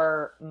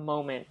core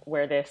moment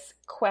where this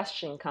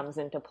question comes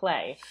into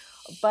play.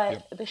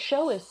 But the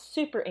show is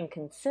super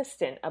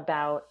inconsistent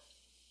about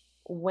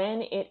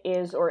when it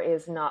is or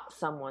is not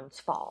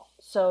someone's fault.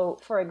 So,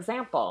 for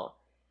example,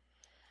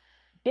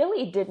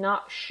 Billy did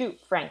not shoot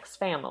Frank's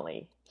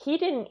family.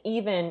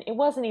 It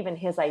wasn't even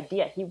his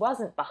idea. He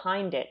wasn't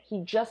behind it.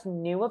 He just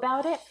knew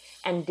about it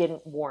and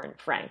didn't warn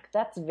Frank.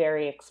 That's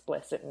very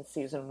explicit in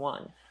season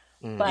 1.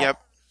 But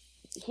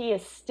he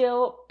is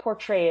still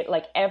portrayed,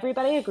 like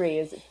everybody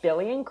agrees,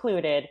 Billy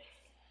included,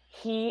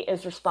 he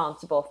is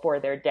responsible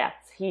for their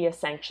deaths. He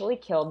essentially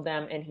killed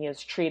them, and he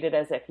is treated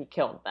as if he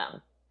killed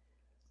them.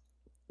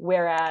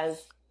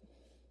 Whereas,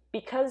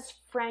 because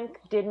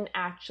Frank didn't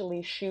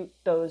actually shoot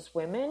those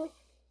women,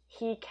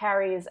 he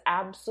carries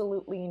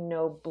absolutely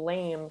no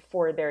blame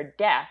for their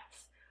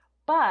deaths.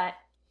 But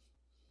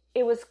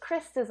it was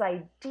Krista's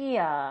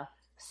idea,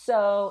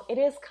 so it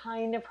is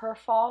kind of her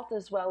fault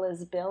as well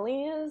as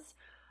Billy's.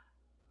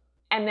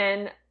 And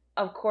then,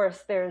 of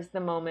course, there's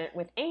the moment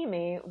with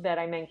Amy that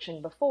I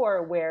mentioned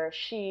before where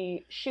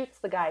she shoots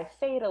the guy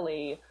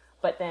fatally,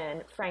 but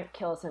then Frank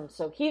kills him,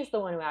 so he's the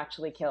one who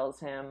actually kills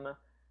him.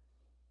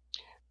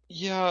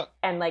 Yeah.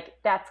 And,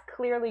 that's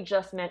clearly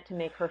just meant to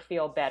make her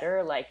feel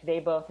better. They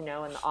both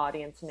know and the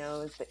audience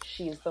knows that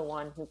she's the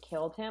one who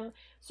killed him.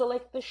 So,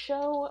 the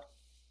show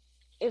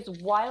is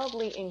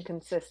wildly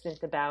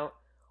inconsistent about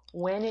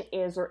when it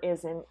is or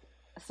isn't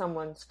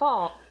someone's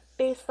fault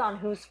based on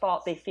whose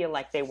fault they feel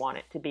like they want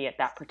it to be at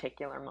that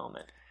particular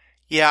moment.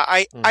 Yeah,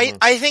 I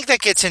think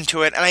that gets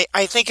into it. And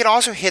I think it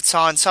also hits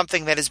on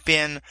something that has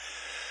been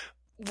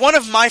one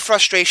of my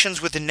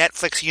frustrations with the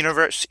Netflix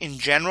universe in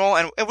general,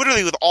 and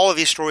literally with all of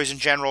these stories in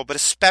general, but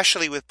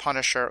especially with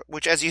Punisher,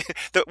 which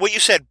what you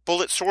said,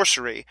 bullet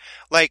sorcery,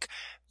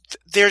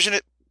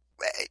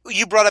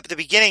 you brought up at the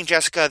beginning,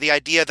 Jessica, the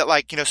idea that,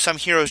 like, some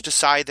heroes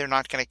decide they're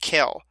not going to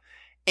kill.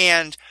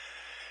 And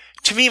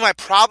to me, my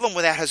problem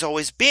with that has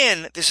always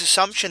been this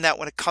assumption that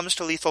when it comes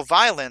to lethal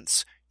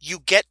violence, you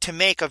get to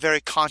make a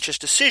very conscious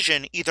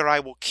decision. Either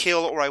I will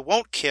kill or I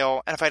won't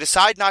kill. And if I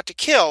decide not to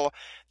kill,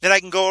 then I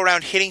can go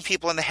around hitting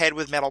people in the head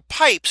with metal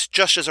pipes,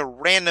 just as a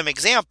random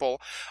example,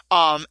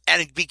 and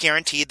it'd be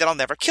guaranteed that I'll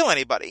never kill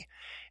anybody.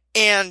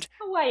 And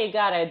why you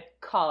gotta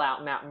call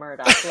out Matt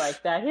Murdock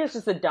like that? He's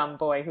just a dumb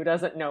boy who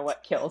doesn't know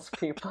what kills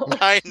people.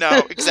 I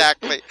know,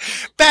 exactly.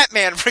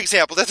 Batman, for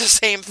example, does the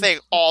same thing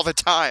all the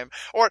time.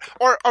 Or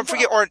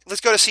let's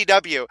go to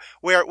CW,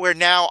 where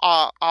now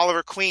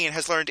Oliver Queen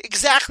has learned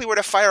exactly where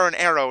to fire an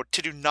arrow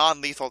to do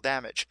non-lethal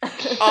damage. But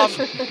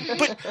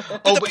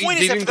the point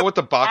he is didn't go with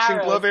the boxing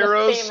glove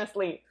arrows?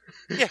 Famously.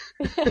 Yeah.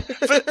 We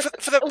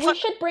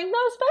should bring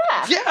those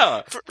back.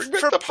 Yeah. Bring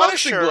back the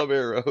boxing glove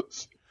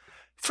arrows.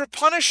 For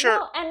Punisher,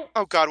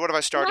 oh God, what have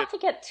I started? Not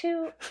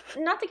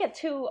to get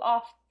too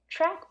off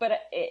track, but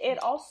it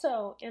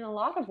also, in a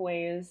lot of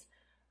ways,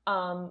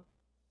 it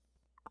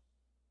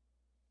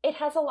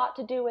has a lot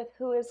to do with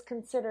who is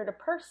considered a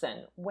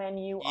person when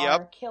you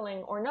are killing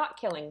or not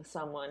killing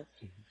someone.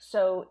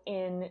 So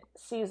in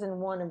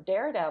season 1 of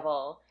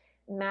Daredevil,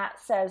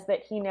 Matt says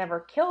that he never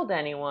killed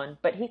anyone,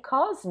 but he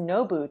caused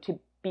Nobu to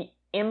be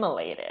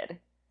immolated.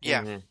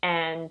 Yeah. Mm-hmm.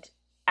 And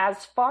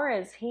as far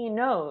as he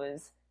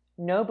knows,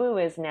 Nobu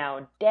is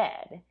now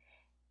dead.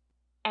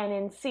 And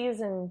in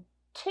season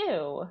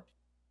 2,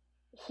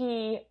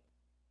 he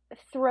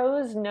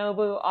throws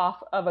Nobu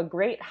off of a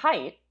great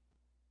height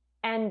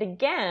and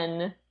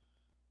again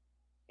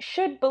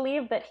should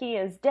believe that he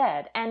is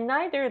dead. And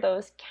neither of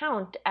those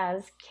count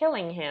as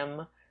killing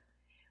him.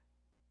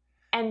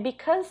 And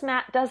because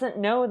Matt doesn't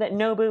know that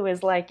Nobu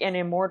is like an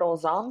immortal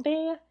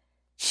zombie,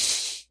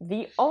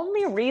 the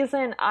only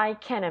reason I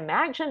can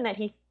imagine that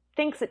he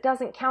thinks it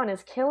doesn't count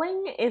as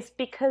killing is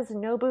because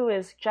Nobu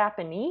is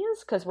Japanese,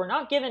 because we're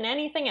not given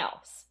anything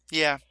else.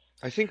 Yeah.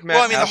 I think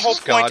Matt the whole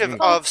point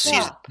of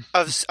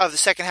the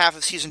second half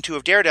of season 2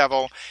 of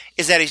Daredevil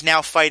is that he's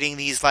now fighting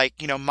these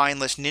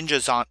mindless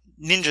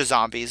ninja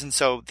zombies, and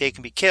so they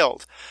can be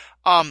killed.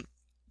 And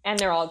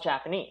they're all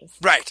Japanese.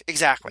 Right,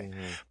 exactly.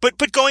 Mm-hmm.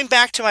 But going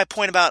back to my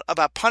point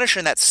about Punisher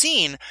in that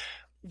scene,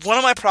 one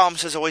of my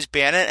problems has always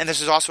been, and this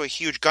is also a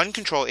huge gun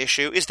control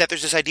issue, is that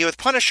there's this idea with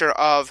Punisher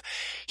of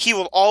he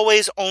will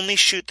always only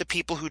shoot the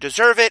people who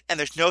deserve it, and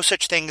there's no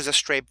such thing as a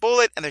stray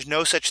bullet, and there's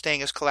no such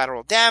thing as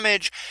collateral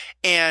damage,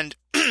 and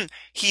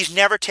he's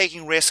never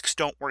taking risks,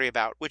 don't worry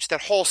about, which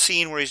that whole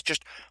scene where he's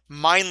just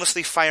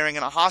mindlessly firing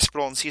in a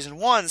hospital in season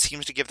 1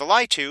 seems to give the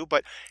lie to,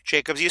 but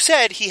Jacobs, you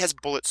said, he has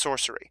bullet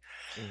sorcery.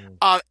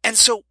 Mm-hmm. And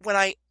so when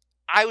I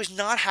was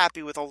not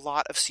happy with a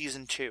lot of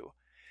season 2.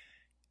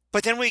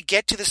 But then we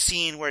get to the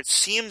scene where it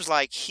seems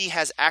like he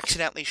has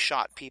accidentally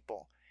shot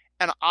people.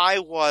 And I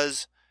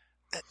was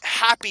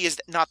happy is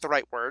not the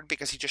right word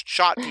because he just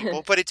shot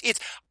people. But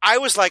I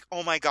was like,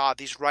 oh my God,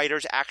 these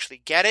writers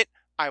actually get it.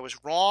 I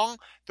was wrong.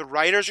 The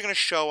writers are going to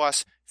show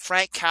us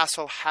Frank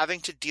Castle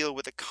having to deal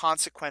with the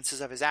consequences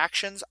of his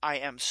actions. I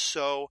am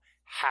so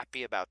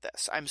happy about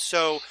this.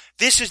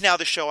 This is now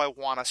the show I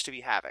want us to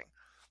be having.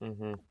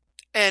 Mm-hmm.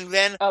 And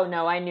then, oh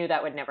no, I knew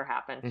that would never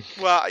happen.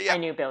 Well, yeah, I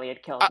knew Billy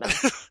had killed them.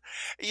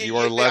 You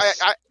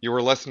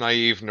were less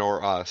naive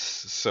nor us,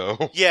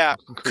 so yeah.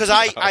 Because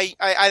I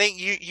think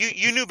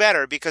you knew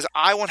better because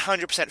I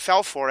 100%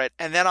 fell for it,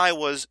 and then I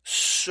was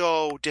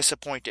so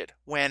disappointed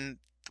when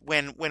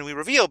we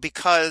revealed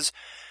because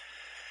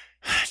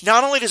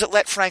not only does it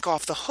let Frank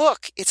off the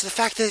hook, it's the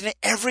fact that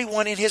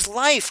everyone in his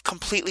life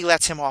completely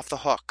lets him off the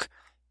hook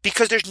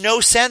because there's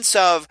no sense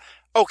of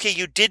okay,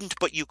 you didn't,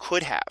 but you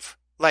could have.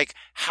 Like,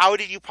 how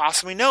did you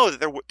possibly know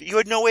that you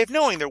had no way of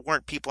knowing there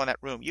weren't people in that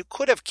room? You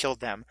could have killed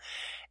them.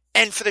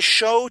 And for the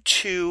show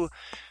to,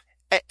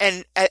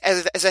 and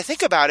as I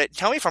think about it,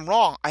 tell me if I'm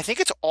wrong, I think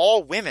it's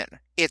all women.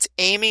 It's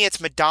Amy, it's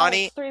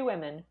Madani. It's 3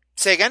 women.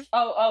 Say again?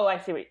 Oh, I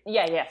see.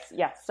 Yes.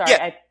 Sorry,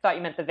 yeah. I thought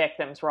you meant the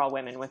victims were all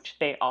women, which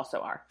they also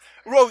are.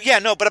 Oh, yeah,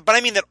 no, but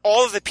I mean that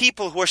all of the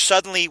people who are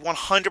suddenly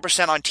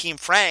 100% on Team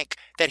Frank,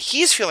 that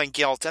he's feeling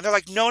guilt, and they're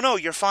like, no,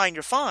 you're fine.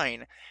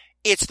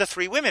 It's the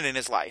 3 women in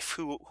his life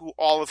who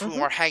all of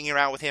whom are hanging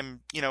around with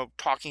him,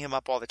 talking him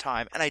up all the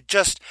time. And I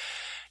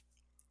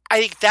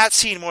think that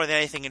scene more than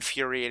anything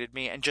infuriated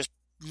me and just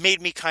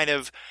made me kind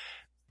of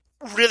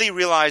really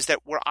realize that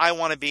where I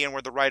want to be and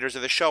where the writers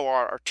of the show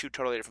are 2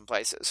 totally different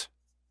places.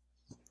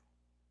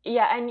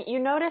 Yeah, and you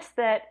notice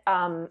that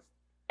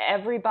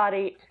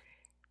everybody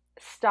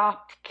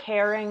stopped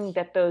caring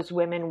that those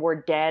women were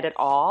dead at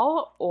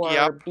all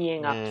or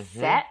being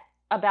upset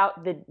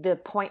about the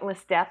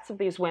pointless deaths of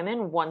these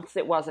women once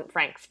it wasn't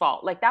Frank's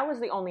fault. Like, that was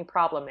the only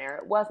problem there.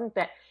 It wasn't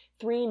that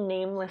 3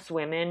 nameless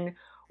women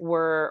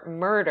were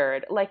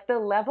murdered. Like, the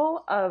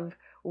level of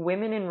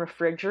women in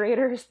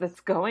refrigerators that's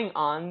going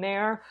on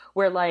there,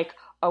 where, like,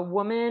 a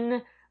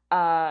woman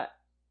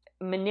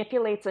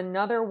manipulates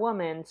another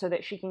woman so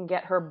that she can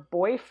get her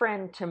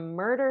boyfriend to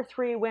murder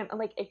 3 women.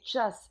 Like, it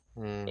just...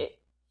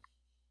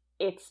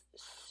 it's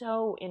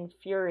so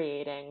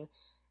infuriating.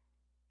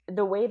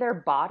 The way their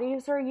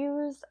bodies are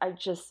used,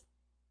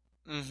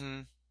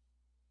 Mm-hmm.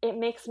 it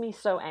makes me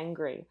so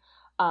angry.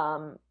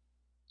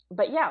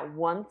 But yeah,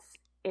 once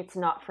it's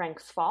not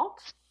Frank's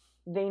fault,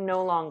 they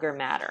no longer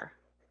matter.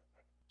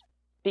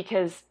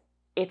 Because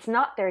it's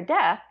not their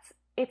deaths,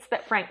 it's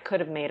that Frank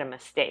could have made a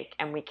mistake,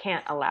 and we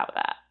can't allow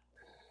that.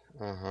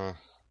 Uh-huh.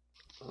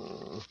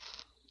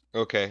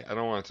 Okay, I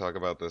don't want to talk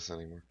about this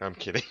anymore. I'm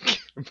kidding.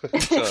 But,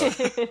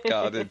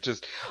 God,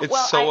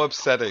 it's so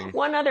upsetting.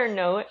 One other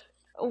note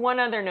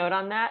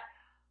on that.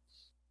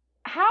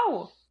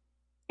 How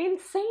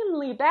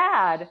insanely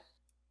bad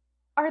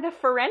are the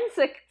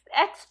forensic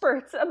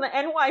experts on the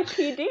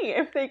NYPD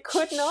if they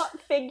could not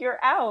figure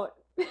out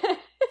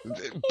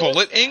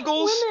bullet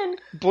angles? Women.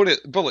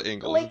 Bullet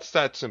angles. Like, it's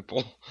that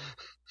simple.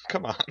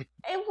 Come on.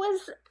 It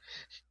was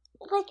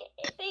like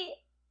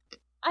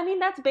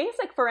that's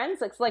basic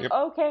forensics. Like, Yep.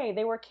 Okay,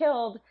 they were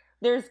killed.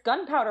 There's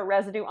gunpowder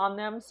residue on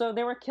them, so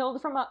they were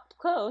killed from up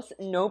close.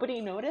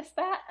 Nobody noticed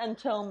that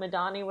until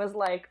Madani was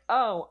like,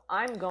 "Oh,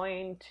 I'm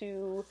going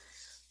to."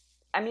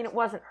 It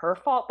wasn't her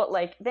fault, but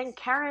then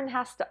Karen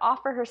has to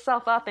offer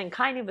herself up in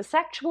kind of a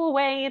sexual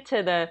way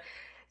to the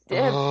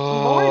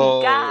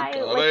Lord guy.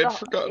 God, I had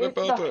forgotten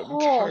about that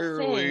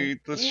entirely. Thing.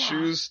 The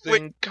shoes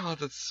thing. God,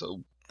 that's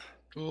so.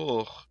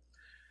 Ugh.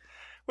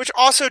 Which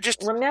also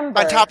just, remember,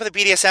 on top of the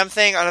BDSM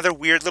thing, another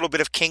weird little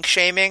bit of kink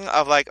shaming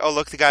of like, oh,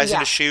 look, the guy's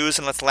into shoes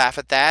and let's laugh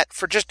at that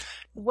for just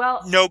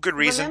no good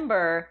reason.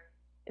 Remember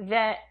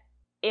that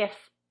if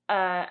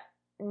a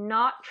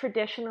not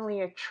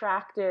traditionally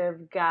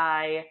attractive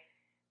guy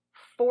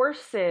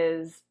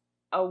forces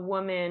a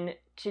woman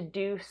to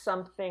do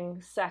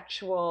something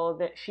sexual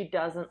that she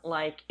doesn't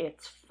like,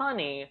 it's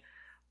funny.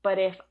 But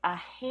if a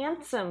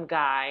handsome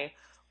guy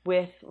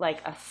with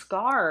like a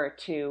scar or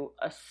two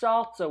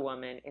assaults a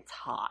woman, it's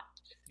hot.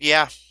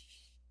 Yeah.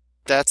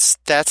 That's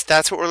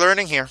what we're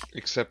learning here.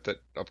 Except that,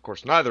 of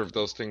course, neither of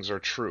those things are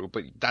true,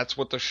 but that's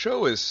what the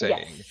show is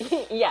saying.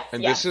 Yes.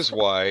 And this is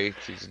why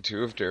season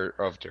 2 of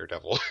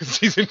Daredevil,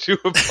 season 2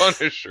 of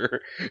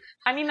Punisher.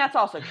 That's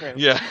also true.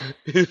 Yeah,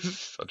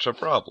 is such a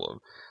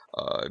problem.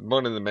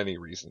 One of the many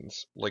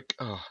reasons.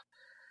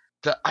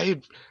 That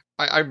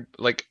I'm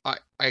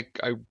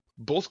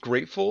both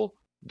grateful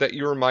that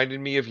you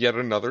reminded me of yet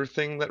another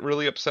thing that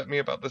really upset me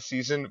about the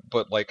season,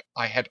 but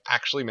I had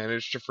actually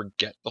managed to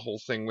forget the whole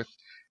thing with.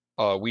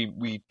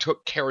 We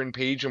took Karen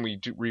Page and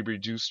we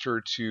reduced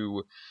her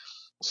to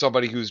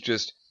somebody who's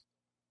just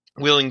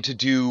willing to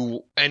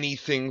do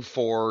anything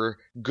for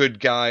good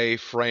guy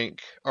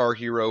Frank, our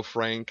hero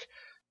Frank,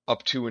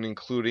 up to and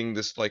including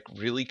this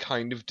really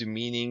kind of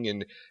demeaning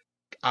and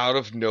out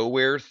of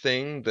nowhere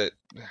thing that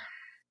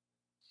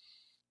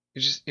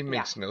it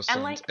makes no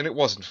sense, and it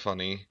wasn't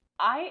funny.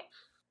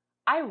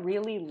 I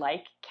really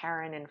like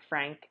Karen and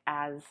Frank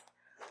as,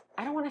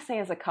 I don't want to say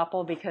as a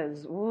couple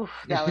because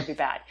that would be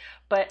bad,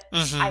 but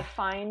I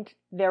find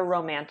their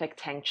romantic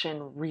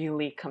tension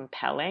really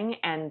compelling,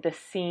 and the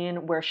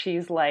scene where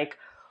she's like,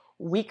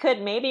 we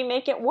could maybe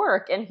make it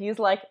work, and he's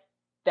like,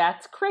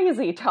 that's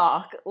crazy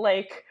talk,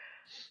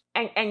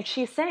 and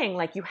she's saying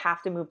you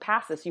have to move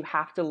past this, you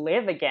have to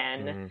live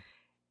again.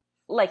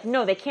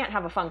 No, they can't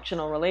have a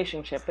functional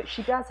relationship, but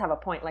she does have a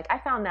point. I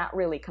found that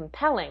really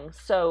compelling.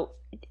 So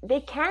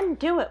they can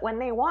do it when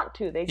they want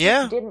to. They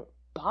just didn't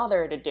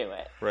bother to do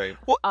it. Right.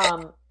 Well,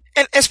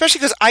 and especially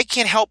because I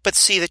can't help but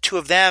see the two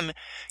of them,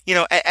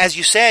 as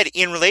you said,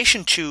 in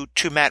relation to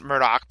Matt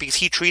Murdock, because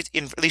he treats,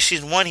 in at least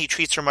season 1, he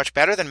treats her much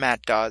better than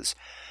Matt does.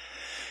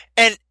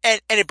 And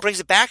it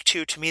brings it back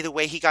to me, the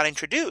way he got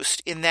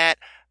introduced, in that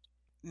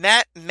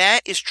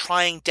Matt is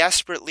trying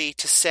desperately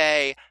to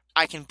say,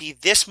 I can be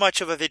this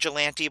much of a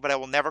vigilante, but I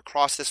will never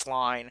cross this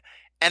line.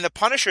 And the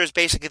Punisher is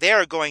basically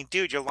there going,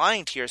 dude, you're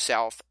lying to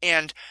yourself.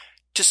 And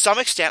to some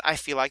extent, I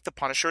feel like the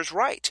Punisher is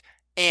right.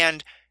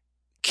 And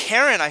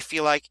Karen, I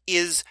feel like,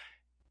 is,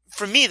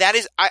 for me, that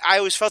is, I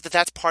always felt that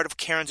that's part of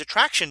Karen's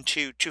attraction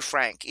to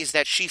Frank, is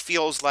that she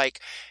feels like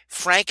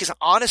Frank is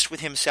honest with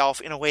himself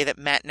in a way that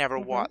Matt never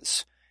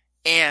was.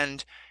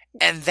 And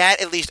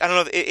that, at least, I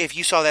don't know if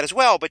you saw that as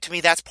well, but to me,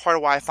 that's part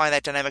of why I find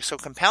that dynamic so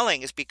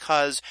compelling, is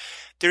because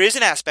there is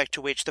an aspect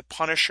to which the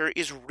Punisher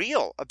is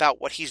real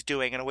about what he's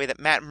doing in a way that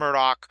Matt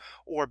Murdock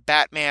or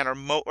Batman or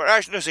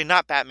I should say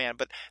not Batman,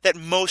 but that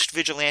most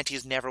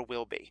vigilantes never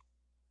will be.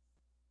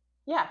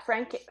 Yeah,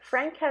 Frank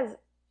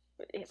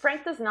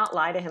does not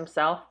lie to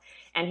himself,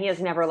 and he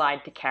has never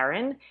lied to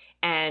Karen,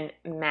 and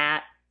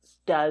Matt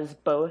does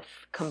both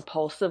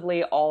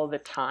compulsively all the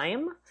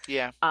time.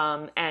 Yeah.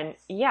 And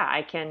yeah,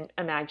 I can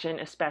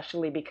imagine,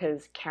 especially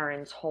because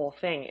Karen's whole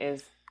thing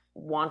is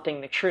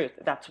wanting the truth.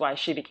 That's why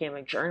she became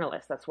a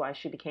journalist. That's why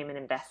she became an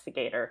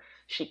investigator.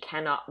 She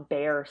cannot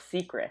bear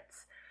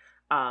secrets.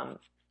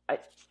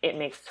 It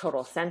makes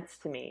total sense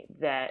to me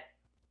that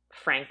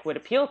Frank would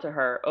appeal to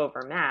her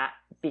over Matt,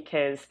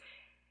 because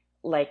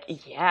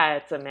yeah,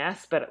 it's a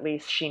mess, but at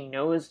least she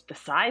knows the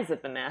size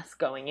of the mess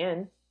going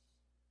in.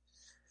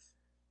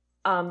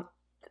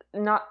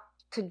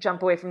 to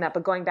jump away from that,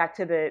 but going back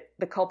to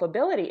the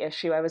culpability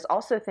issue, I was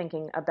also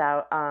thinking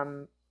about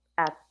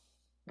at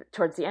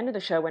towards the end of the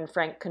show when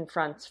Frank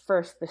confronts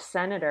first the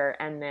senator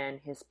and then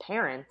his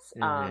parents,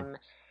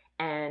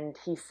 and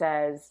he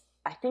says,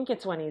 I think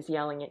it's when he's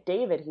yelling at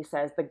David, he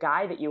says, the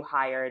guy that you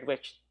hired,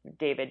 which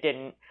David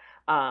didn't,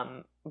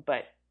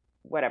 but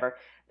whatever,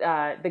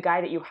 the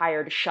guy that you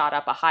hired shot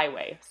up a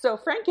highway. So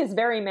Frank is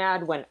very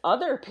mad when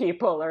other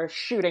people are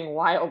shooting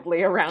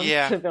wildly around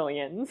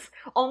civilians.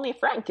 Only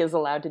Frank is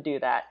allowed to do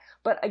that.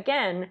 But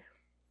again,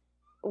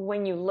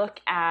 when you look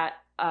at,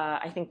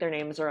 I think their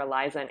names are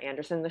Eliza and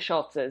Anderson, the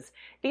Schultzes,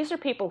 these are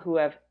people who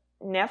have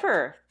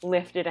never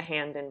lifted a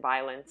hand in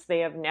violence. They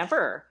have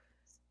never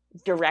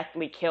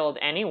directly killed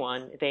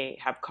anyone. They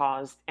have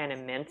caused an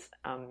immense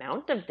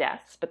amount of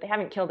deaths, but they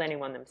haven't killed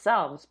anyone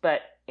themselves.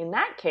 But in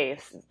that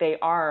case, they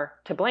are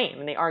to blame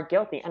and they are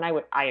guilty. And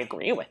I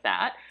agree with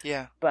that.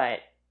 Yeah. But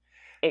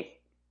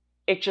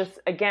it just,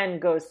 again,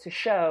 goes to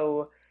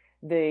show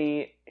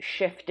the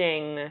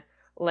shifting,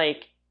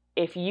 like,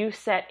 if you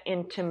set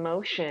into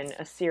motion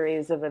a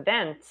series of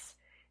events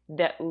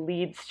that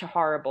leads to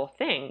horrible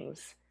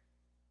things,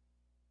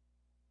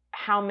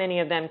 how many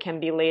of them can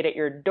be laid at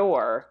your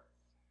door?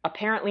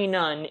 Apparently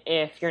none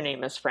if your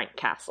name is Frank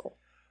Castle.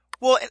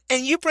 Well,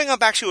 and you bring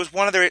up actually was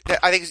one of I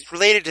think it's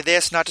related to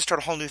this, not to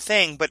start a whole new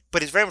thing, but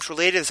it's very much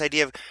related to this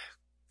idea of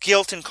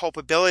guilt and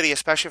culpability,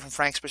 especially from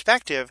Frank's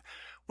perspective,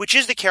 which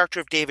is the character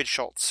of David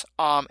Schultz.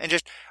 And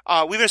just,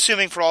 we've been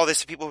assuming for all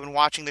this that people have been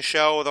watching the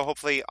show, although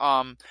hopefully,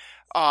 most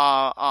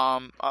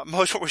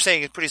of what we're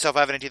saying is pretty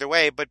self-evident either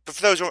way, but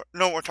for those who don't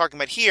know what we're talking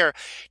about here,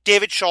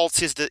 David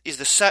Schultz is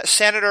the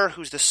senator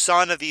who's the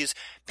son of these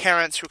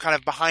parents who are kind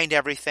of behind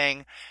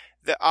everything.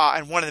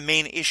 And one of the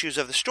main issues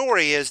of the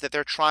story is that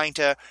they're trying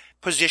to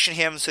position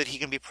him so that he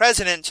can be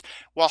president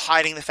while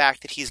hiding the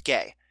fact that he's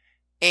gay.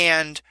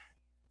 And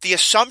the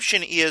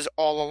assumption is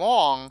all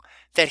along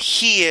that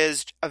he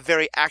is a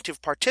very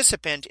active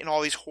participant in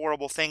all these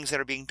horrible things that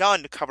are being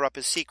done to cover up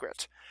his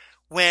secret.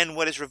 When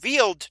what is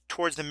revealed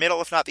towards the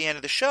middle, if not the end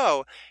of the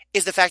show,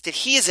 is the fact that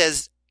he is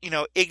as,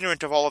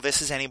 ignorant of all of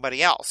this as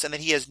anybody else, and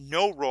that he has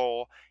no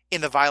role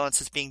in the violence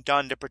that's being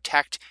done to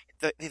protect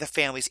the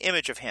family's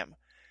image of him.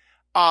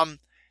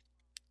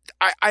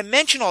 I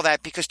mention all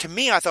that because to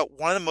me, I thought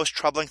one of the most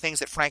troubling things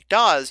that Frank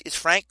does is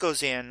Frank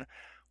goes in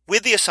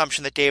with the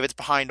assumption that David's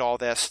behind all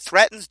this,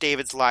 threatens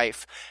David's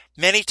life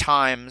many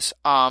times,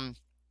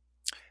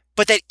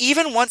 but that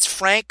even once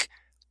Frank,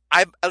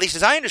 at least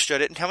as I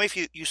understood it, and tell me if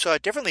you saw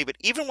it differently, but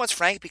even once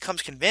Frank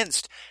becomes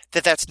convinced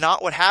that that's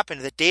not what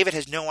happened, that David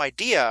has no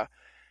idea,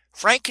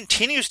 Frank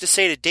continues to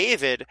say to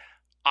David,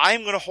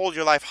 I'm going to hold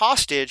your life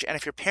hostage, and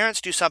if your parents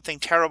do something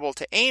terrible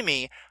to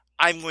Amy,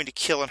 I'm going to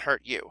kill and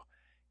hurt you.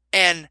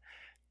 And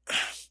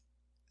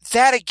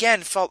that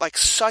again felt like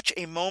such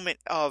a moment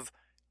of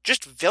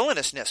just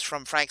villainousness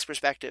from Frank's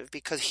perspective,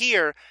 because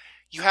here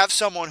you have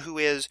someone who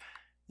is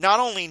not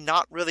only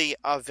not really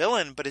a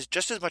villain, but is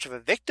just as much of a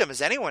victim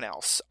as anyone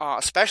else,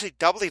 especially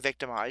doubly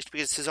victimized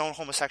because it's his own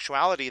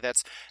homosexuality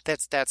that's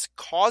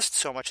caused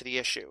so much of the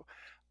issue.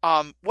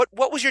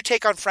 What was your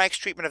take on Frank's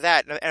treatment of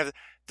that?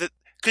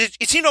 Because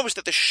it seemed almost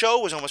that the show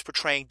was almost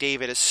portraying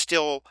David as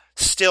still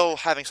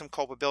having some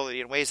culpability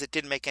in ways that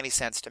didn't make any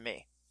sense to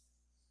me.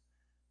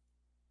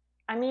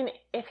 I mean,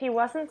 if he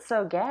wasn't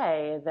so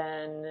gay,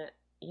 then,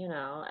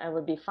 it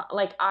would be fun.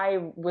 Like, I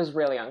was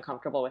really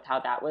uncomfortable with how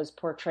that was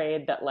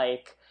portrayed, that,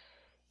 like,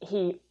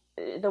 the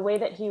way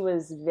that he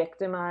was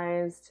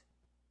victimized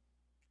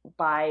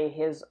by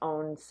his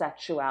own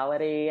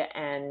sexuality,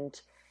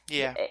 and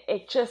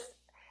it just,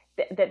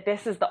 that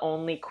this is the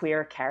only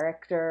queer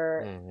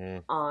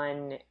character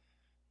on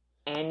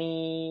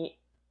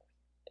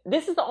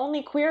this is the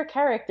only queer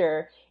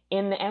character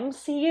in the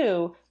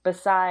MCU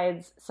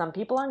besides some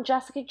people on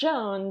Jessica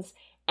Jones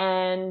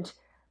and,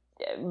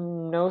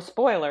 no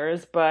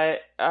spoilers, but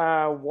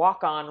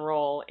walk-on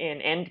role in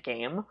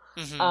Endgame.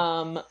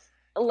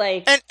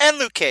 And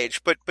Luke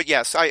Cage, but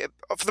yes,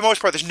 for the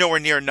most part, there's nowhere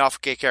near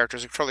enough gay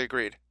characters. I totally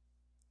agreed.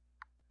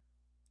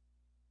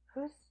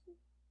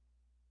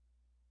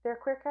 There are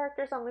queer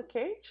characters on Luke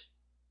Cage?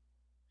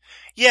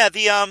 Yeah,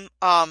 the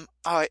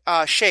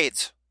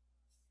Shades.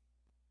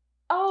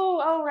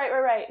 Oh,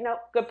 right. Nope,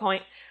 good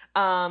point.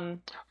 I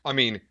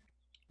mean,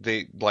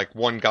 they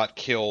one got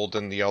killed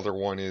and the other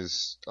one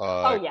is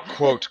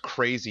quote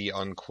crazy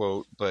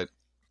unquote, but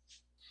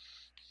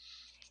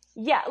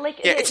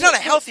it's not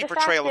a healthy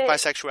portrayal of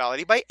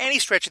bisexuality by any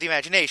stretch of the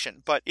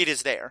imagination, but it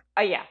is there.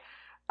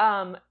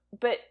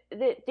 But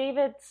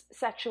David's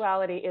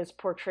sexuality is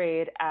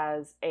portrayed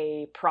as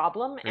a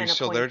problem and a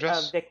point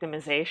of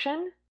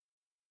victimization.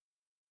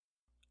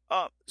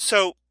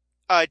 So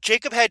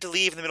Jacob had to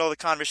leave in the middle of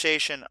the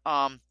conversation.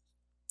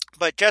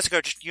 But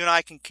Jessica, just you and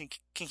I can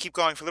keep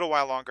going for a little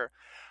while longer.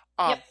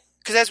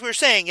 Because as we were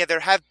saying,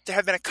 there have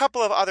been a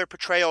couple of other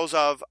portrayals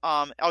of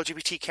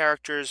LGBT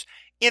characters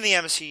in the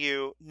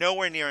MCU,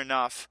 nowhere near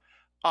enough.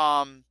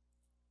 But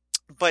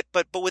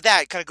with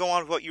that, kind of go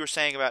on with what you were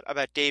saying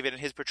about David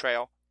and his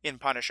portrayal in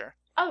Punisher.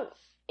 Oh,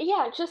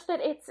 yeah, just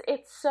that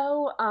it's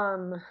so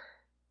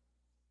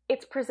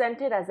it's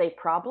presented as a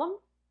problem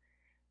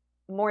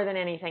more than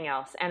anything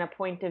else, and a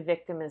point of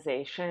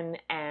victimization,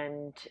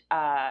 and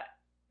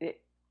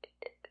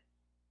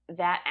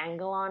that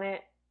angle on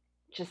it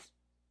just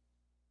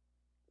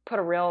put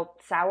a real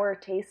sour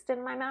taste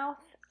in my mouth.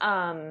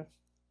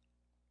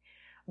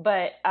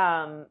 But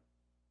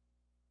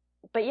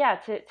yeah,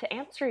 to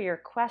answer your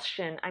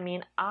question, I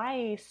mean,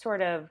 I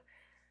sort of,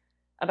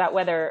 about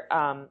whether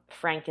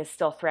Frank is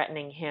still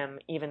threatening him,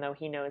 even though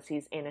he knows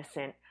he's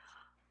innocent,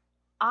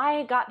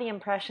 I got the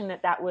impression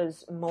that that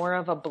was more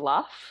of a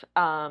bluff.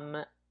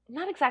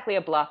 Not exactly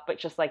a bluff, but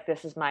just like,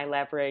 this is my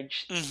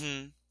leverage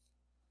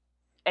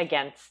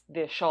against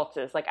the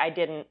Schultzes. Like, I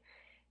didn't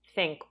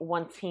think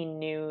once he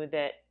knew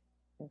that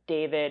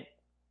David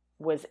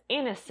was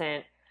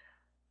innocent,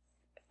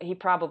 he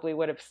probably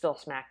would have still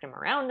smacked him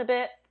around a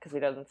bit, because he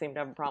doesn't seem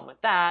to have a problem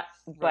with that.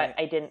 But Right.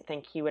 I didn't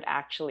think he would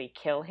actually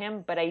kill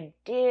him. But I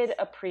did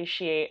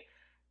appreciate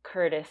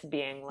Curtis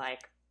being like,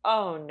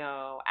 oh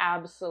no,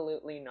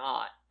 absolutely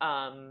not.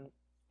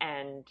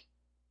 And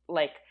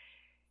like,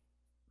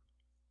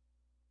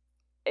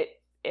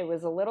 it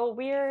was a little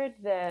weird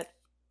that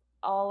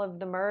all of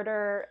the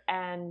murder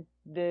and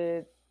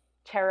the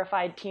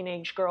terrified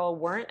teenage girl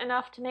weren't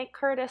enough to make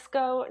Curtis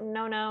go,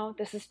 no,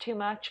 this is too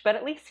much. But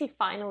at least he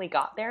finally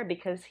got there,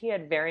 because he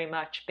had very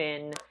much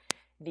been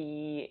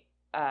the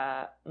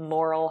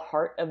moral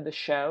heart of the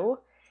show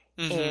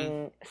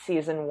in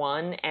season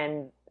 1,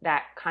 and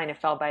that kind of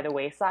fell by the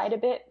wayside a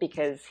bit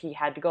because he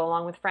had to go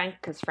along with Frank,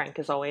 because Frank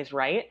is always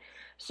right.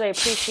 So I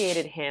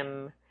appreciated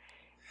him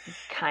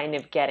kind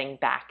of getting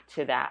back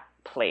to that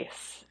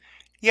place.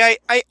 Yeah,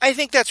 I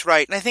think that's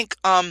right. And I think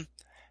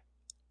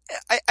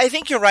I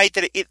think you're right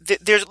that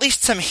there's at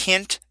least some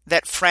hint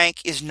that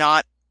Frank is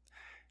not,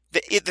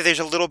 that there's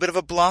a little bit of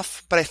a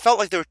bluff, but I felt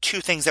like there were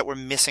two things that were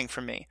missing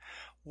for me.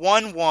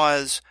 One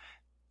was,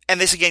 and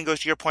this again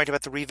goes to your point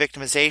about the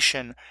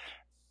re-victimization,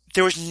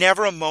 there was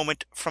never a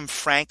moment from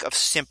Frank of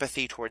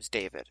sympathy towards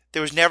David.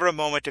 There was never a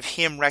moment of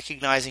him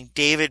recognizing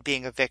David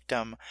being a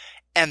victim,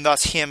 and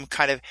thus him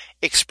kind of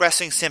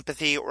expressing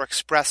sympathy or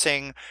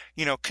expressing,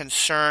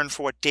 concern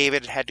for what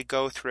David had to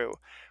go through,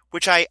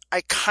 which I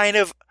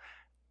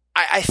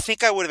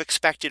think I would have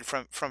expected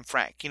from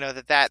Frank,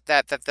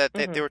 that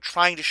they were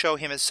trying to show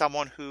him as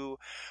someone who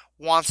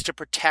wants to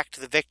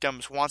protect the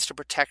victims, wants to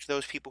protect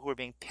those people who are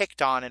being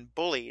picked on and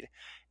bullied,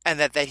 and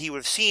that he would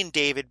have seen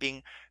David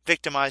being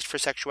victimized for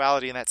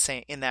sexuality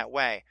in that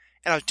way.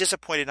 And I was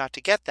disappointed not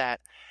to get that.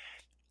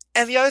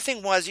 And the other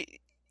thing was,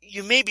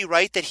 you may be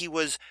right that he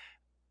was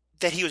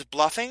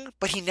bluffing,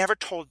 but he never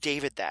told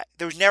David that.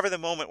 There was never the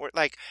moment where,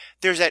 like,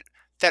 there's that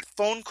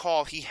phone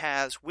call he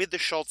has with the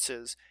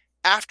Schultzes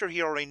after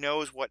he already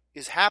knows what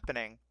is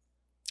happening,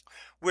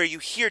 where you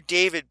hear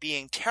David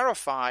being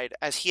terrified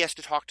as he has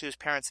to talk to his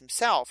parents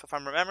himself, if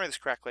I'm remembering this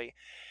correctly.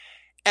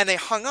 And they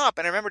hung up,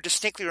 and I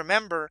distinctly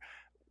remember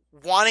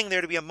wanting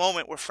there to be a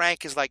moment where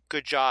Frank is like,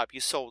 good job, you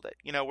sold it.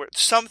 Where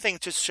something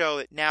to show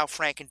that now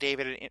Frank and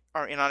David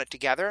are in on it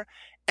together,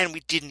 and we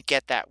didn't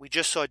get that. We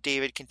just saw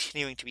David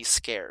continuing to be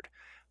scared.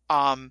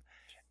 And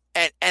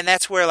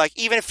that's where, like,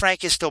 even if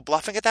Frank is still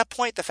bluffing at that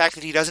point, the fact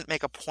that he doesn't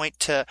make a point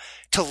to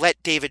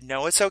let David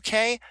know it's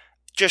okay,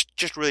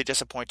 just really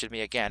disappointed me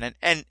again.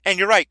 And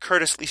you're right,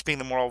 Curtis, at least being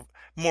the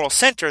moral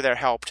center there,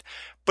 helped.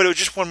 But it was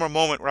just one more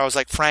moment where I was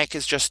like, Frank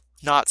is just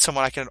not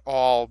someone I can at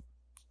all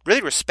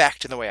really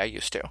respect in the way I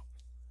used to.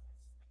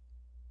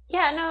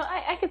 Yeah, no,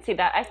 I could see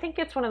that. I think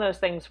it's one of those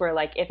things where,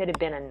 like, if it had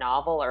been a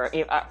novel or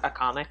a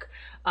comic,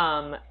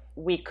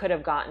 we could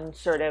have gotten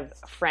sort of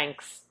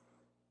Frank's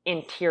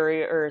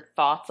interior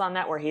thoughts on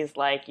that, where he's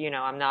like,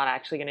 I'm not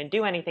actually going to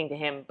do anything to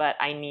him, but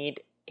I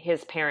need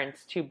his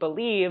parents to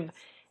believe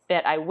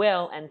that I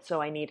will, and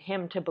so I need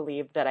him to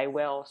believe that I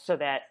will, so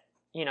that,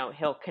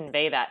 he'll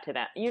convey that to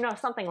them.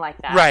 Something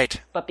like that. Right.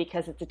 But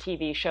because it's a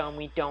TV show and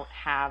we don't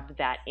have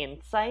that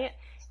insight,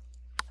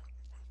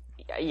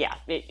 yeah,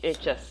 it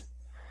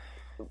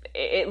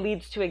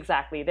leads to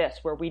exactly this,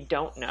 where we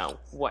don't know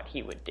what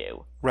he would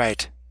do.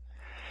 Right.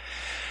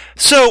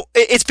 So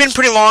it's been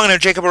pretty long. I know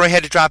Jacob already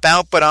had to drop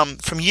out,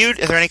 but from you,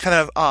 is there any kind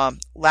of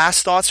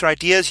last thoughts or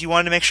ideas you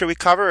wanted to make sure we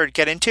cover or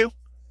get into?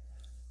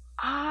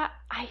 I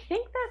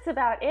think that's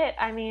about it.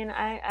 I mean,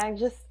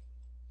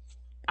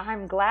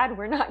 I'm glad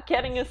we're not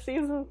getting a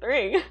season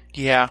 3.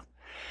 Yeah.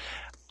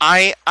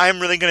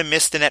 I'm really going to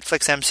miss the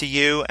Netflix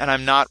MCU, and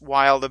I'm not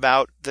wild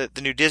about the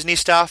new Disney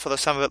stuff, although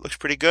some of it looks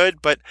pretty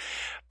good. But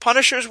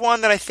Punisher's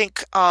one that I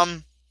think,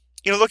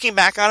 looking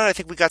back on it, I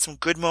think we got some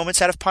good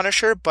moments out of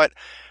Punisher, but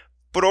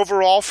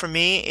overall for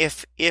me,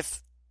 if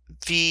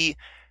the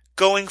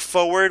going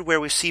forward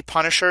where we see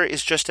Punisher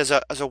is just as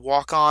a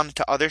walk-on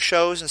to other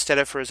shows instead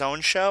of for his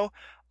own show,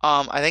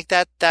 I think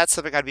that's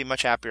something I'd be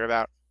much happier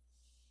about.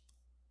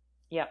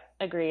 Yep,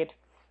 agreed.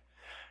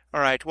 All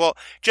right. Well,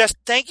 Jess,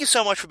 thank you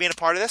so much for being a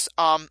part of this.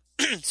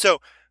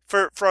 So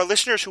for our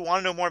listeners who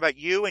want to know more about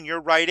you and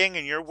your writing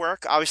and your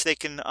work, obviously they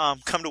can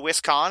come to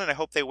WisCon, and I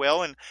hope they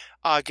will, and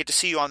get to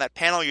see you on that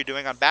panel you're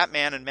doing on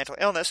Batman and mental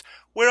illness.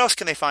 Where else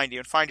can they find you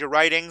and find your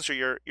writings or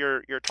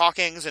your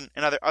talkings and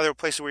other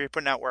places where you're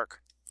putting out work?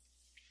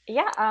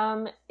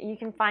 Yeah, you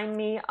can find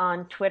me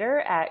on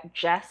Twitter at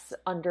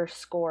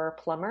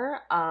Jess_Plummer.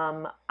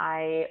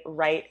 I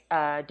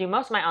do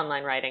most of my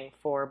online writing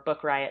for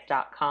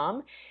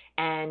BookRiot.com,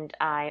 and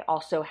I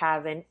also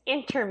have an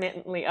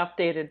intermittently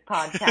updated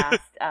podcast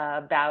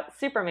about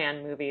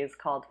Superman movies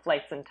called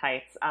Flights and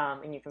Tights,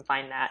 and you can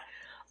find that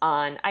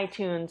on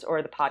iTunes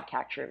or the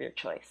podcatcher of your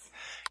choice.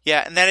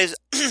 Yeah, and that is,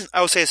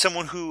 I would say, as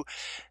someone who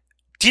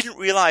didn't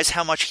realize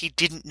how much he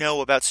didn't know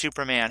about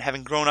Superman,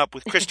 having grown up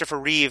with Christopher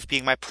Reeve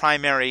being my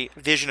primary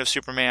vision of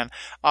Superman.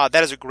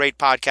 That is a great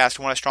podcast,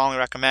 and one I strongly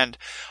recommend.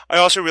 I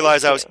also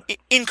realized I was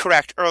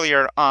incorrect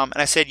earlier, and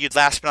I said you'd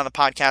last been on the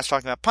podcast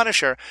talking about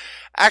Punisher.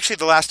 Actually,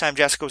 the last time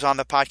Jessica was on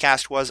the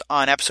podcast was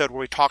on an episode where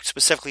we talked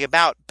specifically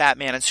about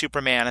Batman and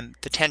Superman and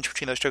the tension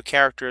between those two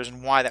characters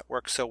and why that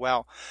works so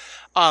well.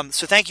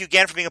 So thank you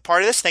again for being a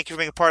part of this. Thank you for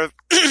being a part of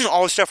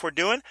all the stuff we're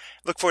doing.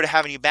 Look forward to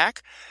having you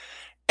back.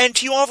 And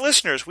to you all the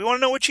listeners, we want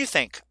to know what you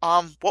think.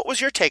 What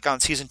was your take on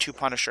Season 2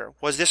 Punisher?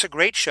 Was this a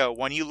great show,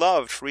 one you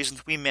loved for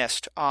reasons we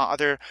missed? Are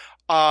there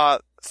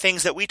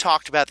things that we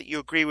talked about that you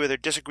agree with or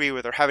disagree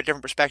with or have a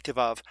different perspective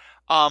of?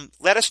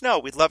 Let us know.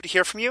 We'd love to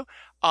hear from you.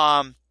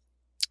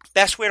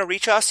 Best way to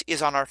reach us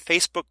is on our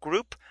Facebook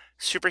group,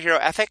 Superhero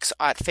Ethics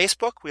at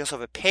Facebook. We also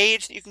have a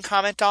page that you can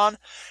comment on.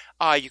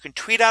 You can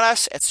tweet at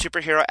us at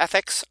Superhero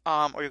Ethics,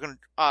 or you can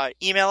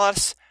email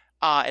us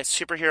at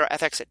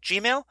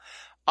superheroethics@gmail.com.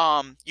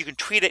 You can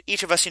tweet at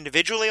each of us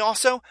individually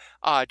also.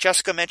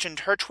 Jessica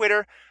mentioned her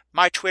Twitter.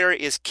 My Twitter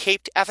is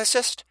Caped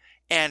Ethicist,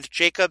 and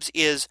Jacob's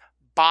is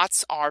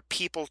Bots Are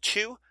People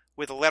Too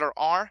with a letter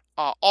R.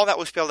 All that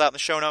was spelled out in the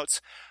show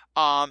notes,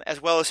 as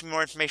well as some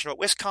more information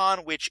about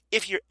WisCon, which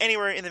if you're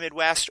anywhere in the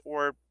Midwest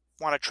or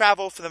want to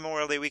travel for the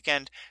Memorial Day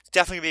weekend, it's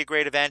definitely going to be a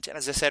great event. And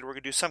as I said, we're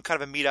going to do some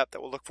kind of a meetup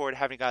that we'll look forward to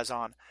having you guys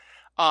on.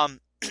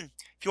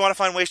 If you want to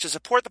find ways to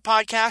support the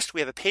podcast,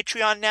 we have a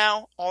Patreon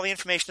now. All the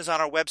information is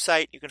on our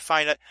website. You can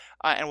find it,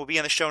 and will be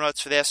in the show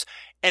notes for this.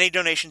 Any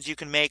donations you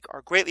can make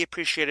are greatly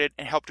appreciated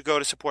and help to go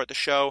to support the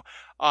show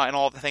and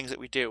all the things that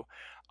we do.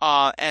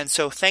 And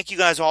so thank you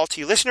guys all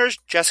to you listeners.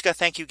 Jessica,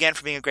 thank you again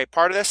for being a great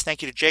part of this.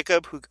 Thank you to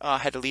Jacob, who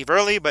had to leave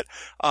early, but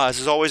this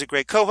is always a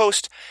great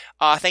co-host.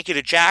 Thank you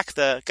to Jack,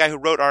 the guy who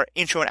wrote our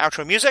intro and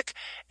outro music.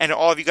 And to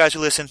all of you guys who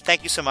listen,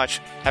 thank you so much.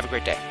 Have a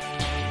great day.